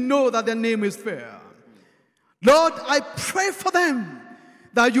faith to know that their name is there. Lord, I pray for them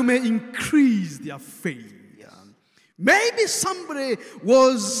that you may increase their faith. Maybe somebody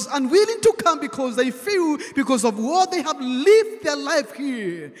was unwilling to come because they feel because of what they have lived their life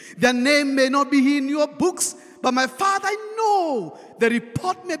here. Their name may not be in your books, but my Father, I know the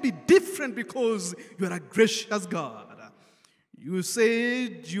report may be different because you are a gracious God. You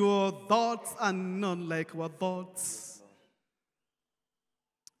said your thoughts are not like our thoughts.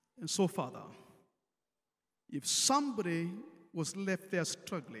 And so, Father, if somebody was left there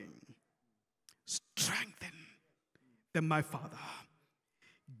struggling, strengthen them, my Father.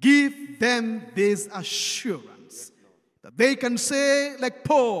 Give them this assurance that they can say, like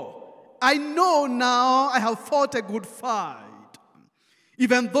Paul, I know now I have fought a good fight.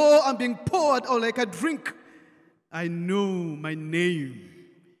 Even though I'm being poured out like a drink, I know my name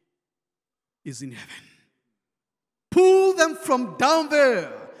is in heaven. Pull them from down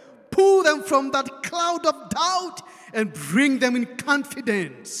there. Pull them from that cloud of doubt and bring them in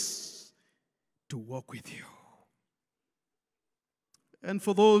confidence to walk with you. And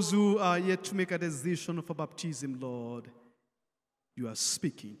for those who are yet to make a decision for baptism, Lord, you are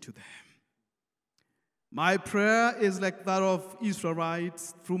speaking to them. My prayer is like that of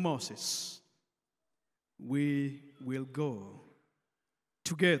Israelites through Moses. We will go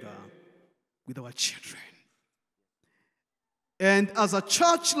together with our children. And as a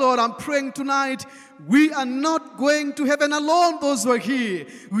church, Lord, I'm praying tonight, we are not going to heaven alone, those who are here.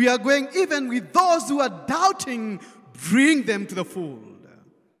 We are going even with those who are doubting, bring them to the fold.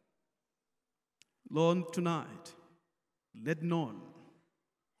 Lord, tonight, let none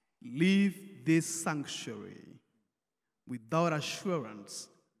leave this sanctuary without assurance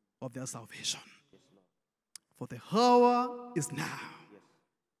of their salvation. For the hour is now,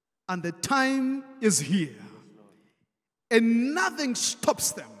 and the time is here, and nothing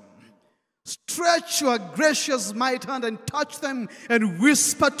stops them. Stretch your gracious might hand and touch them and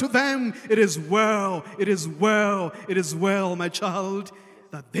whisper to them, "It is well, it is well, it is well, my child,"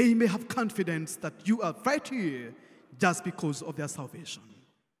 that they may have confidence that you are right here just because of their salvation.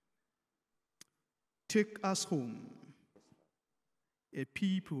 Take us home, a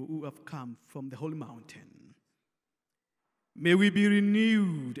people who have come from the holy mountain. May we be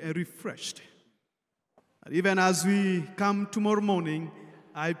renewed and refreshed. And even as we come tomorrow morning,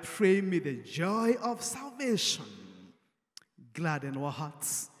 I pray may the joy of salvation gladden our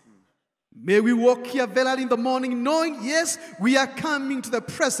hearts. May we walk here very early in the morning knowing, yes, we are coming to the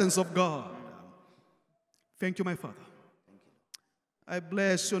presence of God. Thank you, my Father. I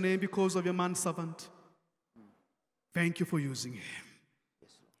bless your name because of your manservant. Thank you for using him.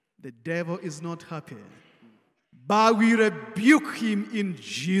 The devil is not happy, but we rebuke him in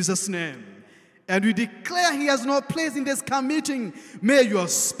Jesus' name. And we declare he has no place in this camp meeting. May your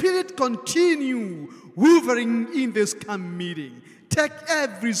spirit continue hovering in this camp meeting. Take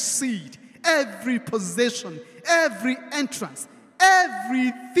every seat, every possession, every entrance,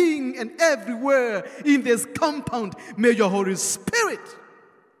 everything and everywhere in this compound. May your Holy Spirit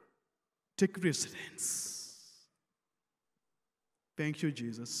take residence. Thank you,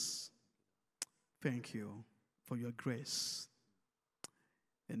 Jesus. Thank you for your grace.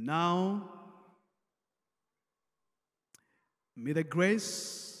 And now, may the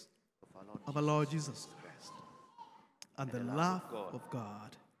grace of our Lord Jesus Christ and the love of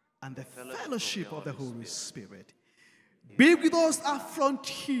God and the fellowship of the Holy Spirit be with us up front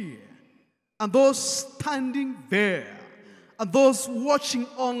here, and those standing there, and those watching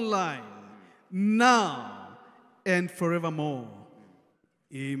online, now and forevermore.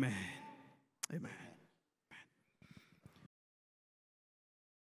 Amen. Amen.